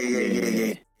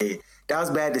yeah. That was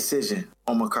a bad decision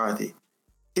on McCarthy.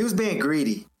 He was being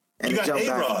greedy. And you got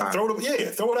A-Rod. Throw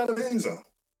it out of the end zone.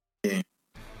 Yeah.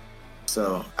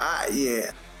 So,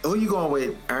 who you going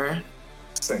with, Aaron?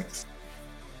 Saints.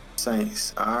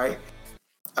 All right.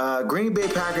 Green Bay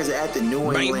Packers at the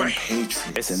New England Patriots.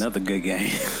 It's another good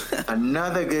game.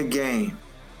 Another good game.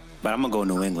 But I'm going to go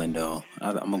New England, though.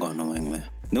 I'm going to go New England.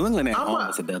 New England at home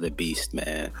is another beast,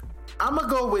 man. I'm going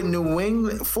to go with New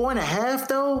England. 4.5,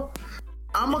 though.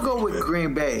 I'm going to go with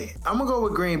Green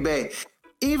Bay.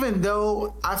 Even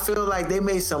though I feel like they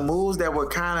made some moves that were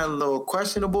kind of a little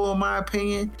questionable in my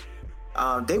opinion,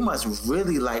 they must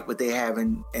really like what they have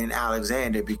in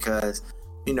Alexander because,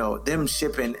 them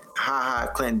shipping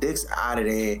Clinton Dix out of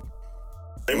there.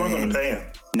 They weren't going to pay him.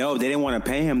 No, they didn't want to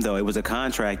pay him, though. It was a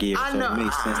contract year, so it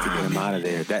made sense to get him out of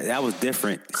there. That was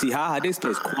different. See, Dix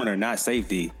plays corner, not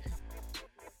safety.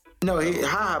 No,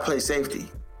 plays safety.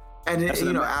 And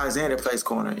then, Alexander plays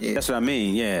corner. Yeah. That's what I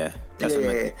mean, yeah.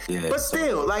 But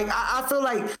still, like, I feel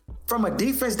like from a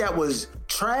defense that was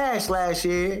trash last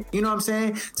year, you know what I'm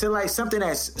saying, to like something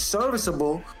that's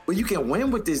serviceable where you can win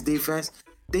with this defense,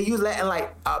 then you letting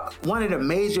like one of the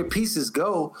major pieces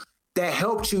go that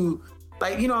helped you,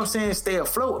 like, you know what I'm saying, stay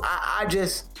afloat. I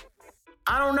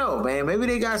don't know, man. Maybe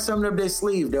they got something up their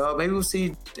sleeve, dog. Maybe we'll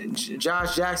see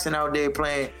Josh Jackson out there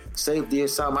playing safety or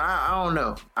something. I don't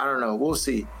know. We'll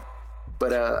see.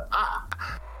 But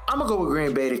I'm going to go with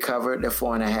Green Bay to cover the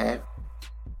 4.5. I'm going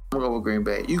to go with Green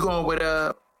Bay. You going with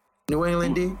New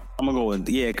England, D? I'm going to go with,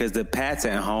 because the Pats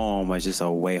at home are just a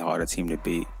way harder team to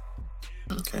beat.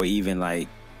 Okay. But even like,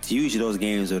 usually those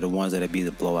games are the ones that be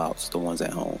the blowouts, the ones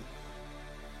at home.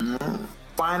 Mm-hmm.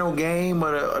 Final game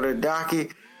of the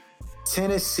docket,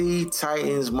 Tennessee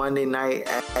Titans Monday night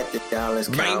at the Dallas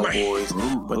Cowboys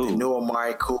with the new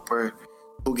Amari Cooper.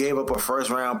 who gave up a first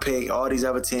round pick. All these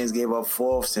other teams gave up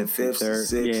fourths and fifths and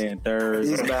sixths. Yeah, and thirds.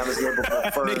 These Bama's gave up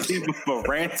a first. They gave up a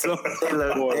ransom. They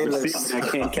look I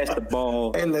can't catch the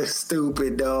ball. They look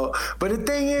stupid, though. But the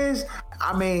thing is,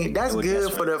 I mean, that's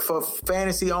good for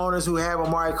fantasy owners who have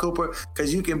Amari Cooper,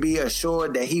 because you can be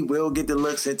assured that he will get the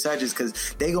looks and touches, because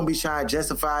they're going to be trying to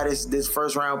justify this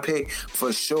first round pick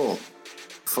for sure.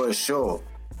 For sure.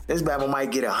 This Bama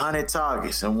might get 100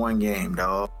 targets in one game,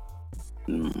 dog.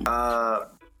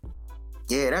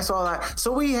 Yeah, that's all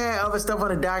so we had other stuff on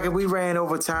the docket. We ran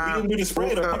over time. We didn't do the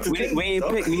spread. We ain't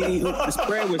pick. The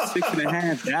spread was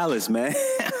 6.5 Dallas, man.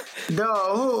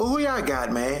 No, who y'all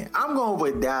got, man? I'm going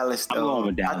with Dallas, though. I'm going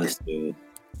with Dallas, dude.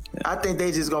 I think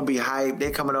they just going to be hyped.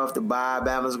 They coming off the bye.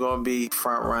 Bama's going to be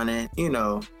front running. You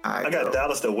know. I got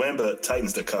Dallas to win, but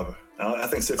Titans to cover. I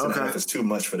think 6.5 is too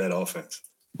much for that offense.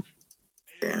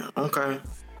 Yeah. Okay.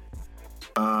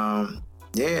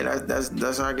 Yeah,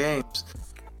 that's our games.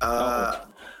 I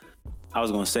was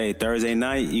gonna say Thursday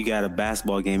night you got a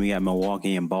basketball game. You got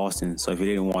Milwaukee and Boston. So if you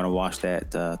didn't want to watch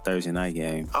that Thursday night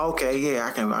game, okay, yeah,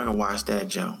 I can watch that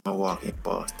jump. Milwaukee and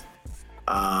Boston.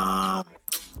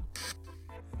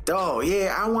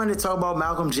 Yeah, I wanted to talk about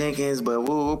Malcolm Jenkins, but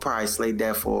we'll probably slate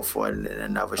that for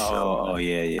another show. Oh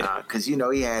yeah. Because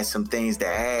he had some things to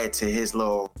add to his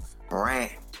little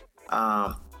rant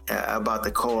about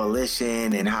the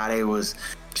coalition and how they was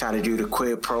trying to do the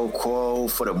quid pro quo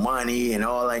for the money and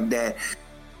all like that.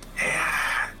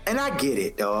 And I get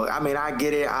it, dog. I mean, I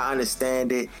get it. I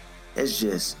understand it. It's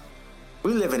just,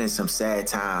 we living in some sad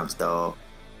times, dog.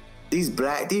 These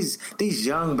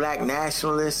young black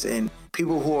nationalists and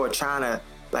people who are trying to,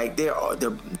 like,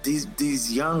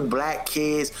 these young black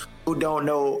kids who don't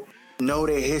know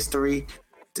their history,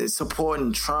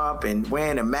 supporting Trump and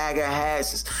wearing the MAGA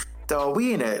hats. Dog,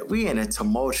 we in a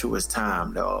tumultuous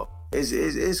time, dog.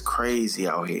 It's crazy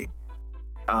out here.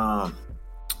 I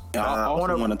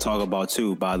also want to talk about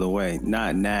too, by the way,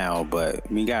 not now, but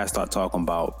we gotta start talking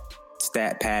about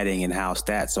stat padding and how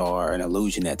stats are an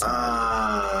illusion at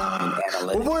times.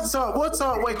 We'll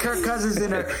talk when Kirk Cousins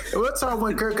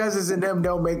and them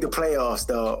don't make the playoffs,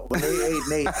 though. When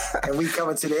they 8-8 and we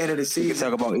coming to the end of the season. We can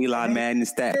talk about Eli Madden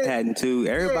stat padding too.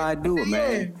 Everybody do it,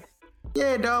 man.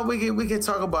 Yeah, dog, we can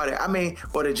talk about it. I mean,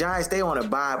 the Giants, they on a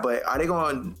bye, but are they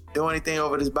going to do anything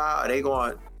over this bye? Are they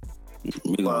going?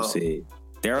 We're going to see.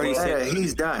 They already said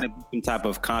he's done. Some type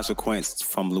of consequence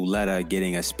from Luletta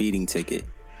getting a speeding ticket.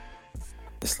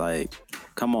 It's like,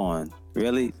 come on,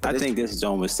 really? I think this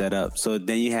zone was set up. So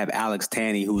then you have Alex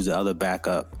Tanney, who's the other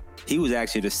backup. He was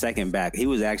actually the second back. He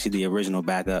was actually the original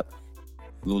backup.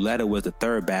 Luletta was the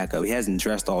third backup. He hasn't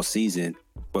dressed all season,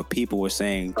 but people were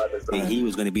saying that he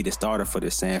was going to be the starter for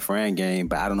the San Fran game.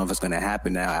 But I don't know if it's going to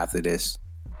happen now after this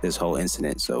whole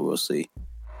incident. So we'll see.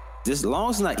 Just as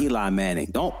long as it's not Eli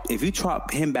Manning, if you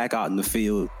drop him back out in the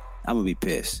field, I'm gonna be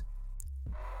pissed.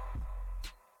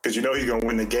 Because he's gonna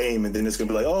win the game, and then it's gonna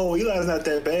be like, oh, Eli's not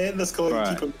that bad. Let's go ahead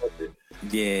and keep him up there.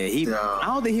 Yeah, I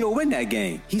don't think he'll win that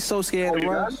game. He's so scared to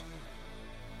rush.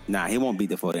 Nah, he won't beat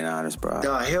the 49ers, bro.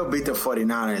 No, he'll beat the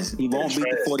 49ers. He won't beat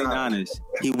the 49ers.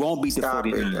 He won't beat the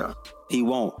 49ers. He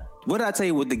won't. What did I tell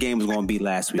you what the game was going to be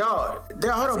last week? No,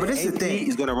 hold on, but this is the thing.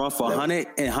 He's going to run for 100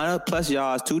 and 100 plus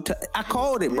yards. I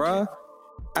called it, bro.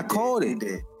 I called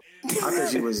it. I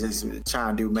thought you was just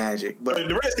trying to do magic. But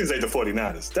the Redskins ain't the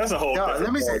 49ers. That's a whole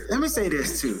let me say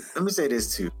this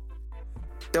too.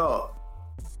 Dog,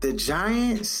 the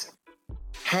Giants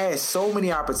had so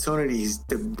many opportunities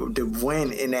to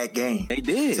win in that game. They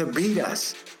did. To beat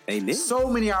us. They did. So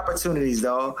many opportunities,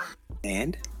 dog.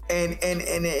 And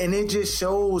it just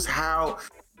shows how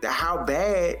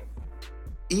bad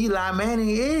Eli Manning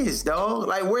is, dog.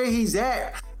 Like where he's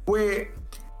at, where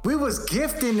we was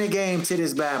gifting the game to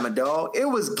this Bama, dog. It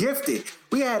was gifted.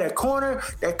 We had a corner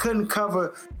that couldn't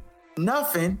cover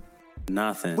nothing.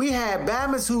 We had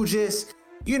Bamas who just,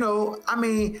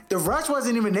 the rush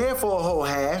wasn't even there for a whole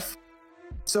half.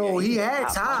 So he had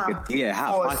time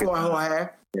for a whole half.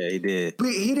 Yeah, he did.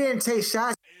 He didn't take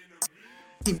shots.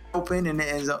 He open in the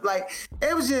end zone. Like,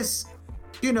 it was just,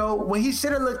 when he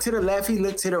should have looked to the left, he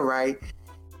looked to the right.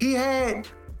 He had,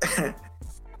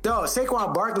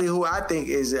 Saquon Barkley, who I think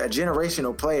is a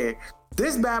generational player.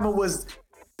 This Bama was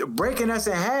breaking us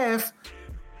in half,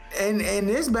 and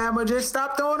this Bama just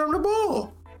stopped throwing him the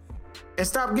ball and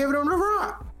stopped giving him the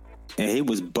rock. And he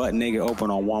was butt naked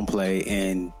open on one play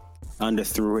and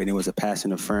underthrew it, and it was a pass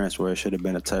interference where it should have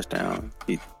been a touchdown.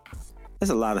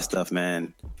 There's a lot of stuff,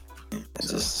 man.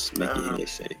 That's just making it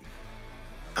shake.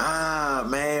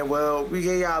 Man, well, we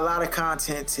gave y'all a lot of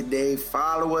content today.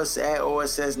 Follow us at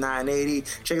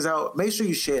OSS980. Check us out. Make sure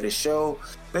you share the show.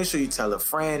 Make sure you tell a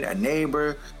friend, a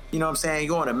neighbor. You know what I'm saying? You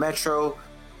go on the metro.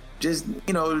 Just,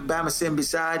 Bama sitting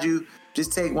beside you.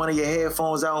 Just take one of your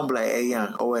headphones out and be like, hey,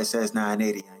 young,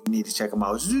 OSS980. You need to check them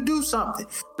out. Just do something.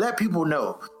 Let people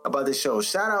know about the show.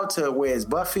 Shout out to Where's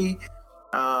Buffy,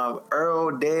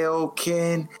 Earl, Dale,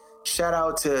 Ken. Shout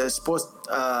out to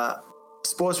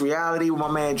Sports Reality with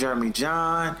my man Jeremy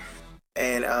John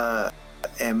and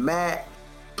Matt.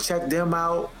 Check them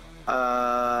out.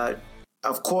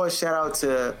 Of course, shout out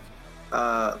to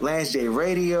Lance J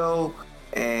Radio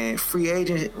and Free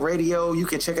Agent Radio. You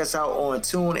can check us out on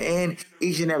TuneIn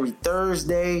each and every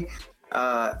Thursday.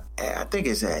 I think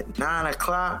it's at 9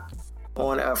 o'clock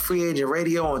on Free Agent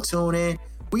Radio on TuneIn.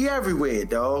 We everywhere,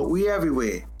 dog. We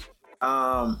everywhere.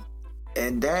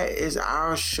 And that is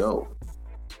our show.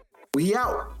 We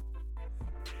out.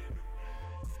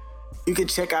 You can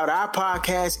check out our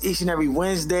podcast each and every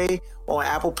Wednesday on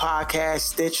Apple Podcasts,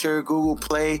 Stitcher, Google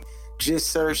Play.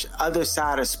 Just search Other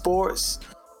Side of Sports.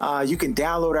 You can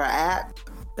download our app.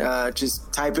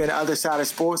 Just type in Other Side of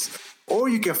Sports. Or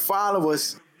you can follow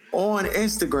us on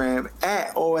Instagram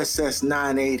at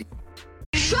OSS980.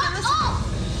 Shut up!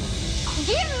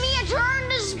 Give me a turn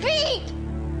to speak!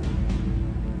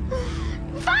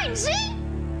 Fine, see?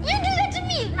 You do that to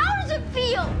me. How does it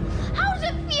feel? How does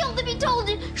it feel to be told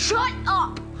to shut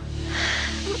up?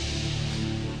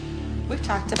 We've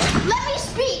talked about it. Let me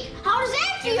speak. How does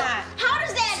that feel? How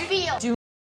does that feel?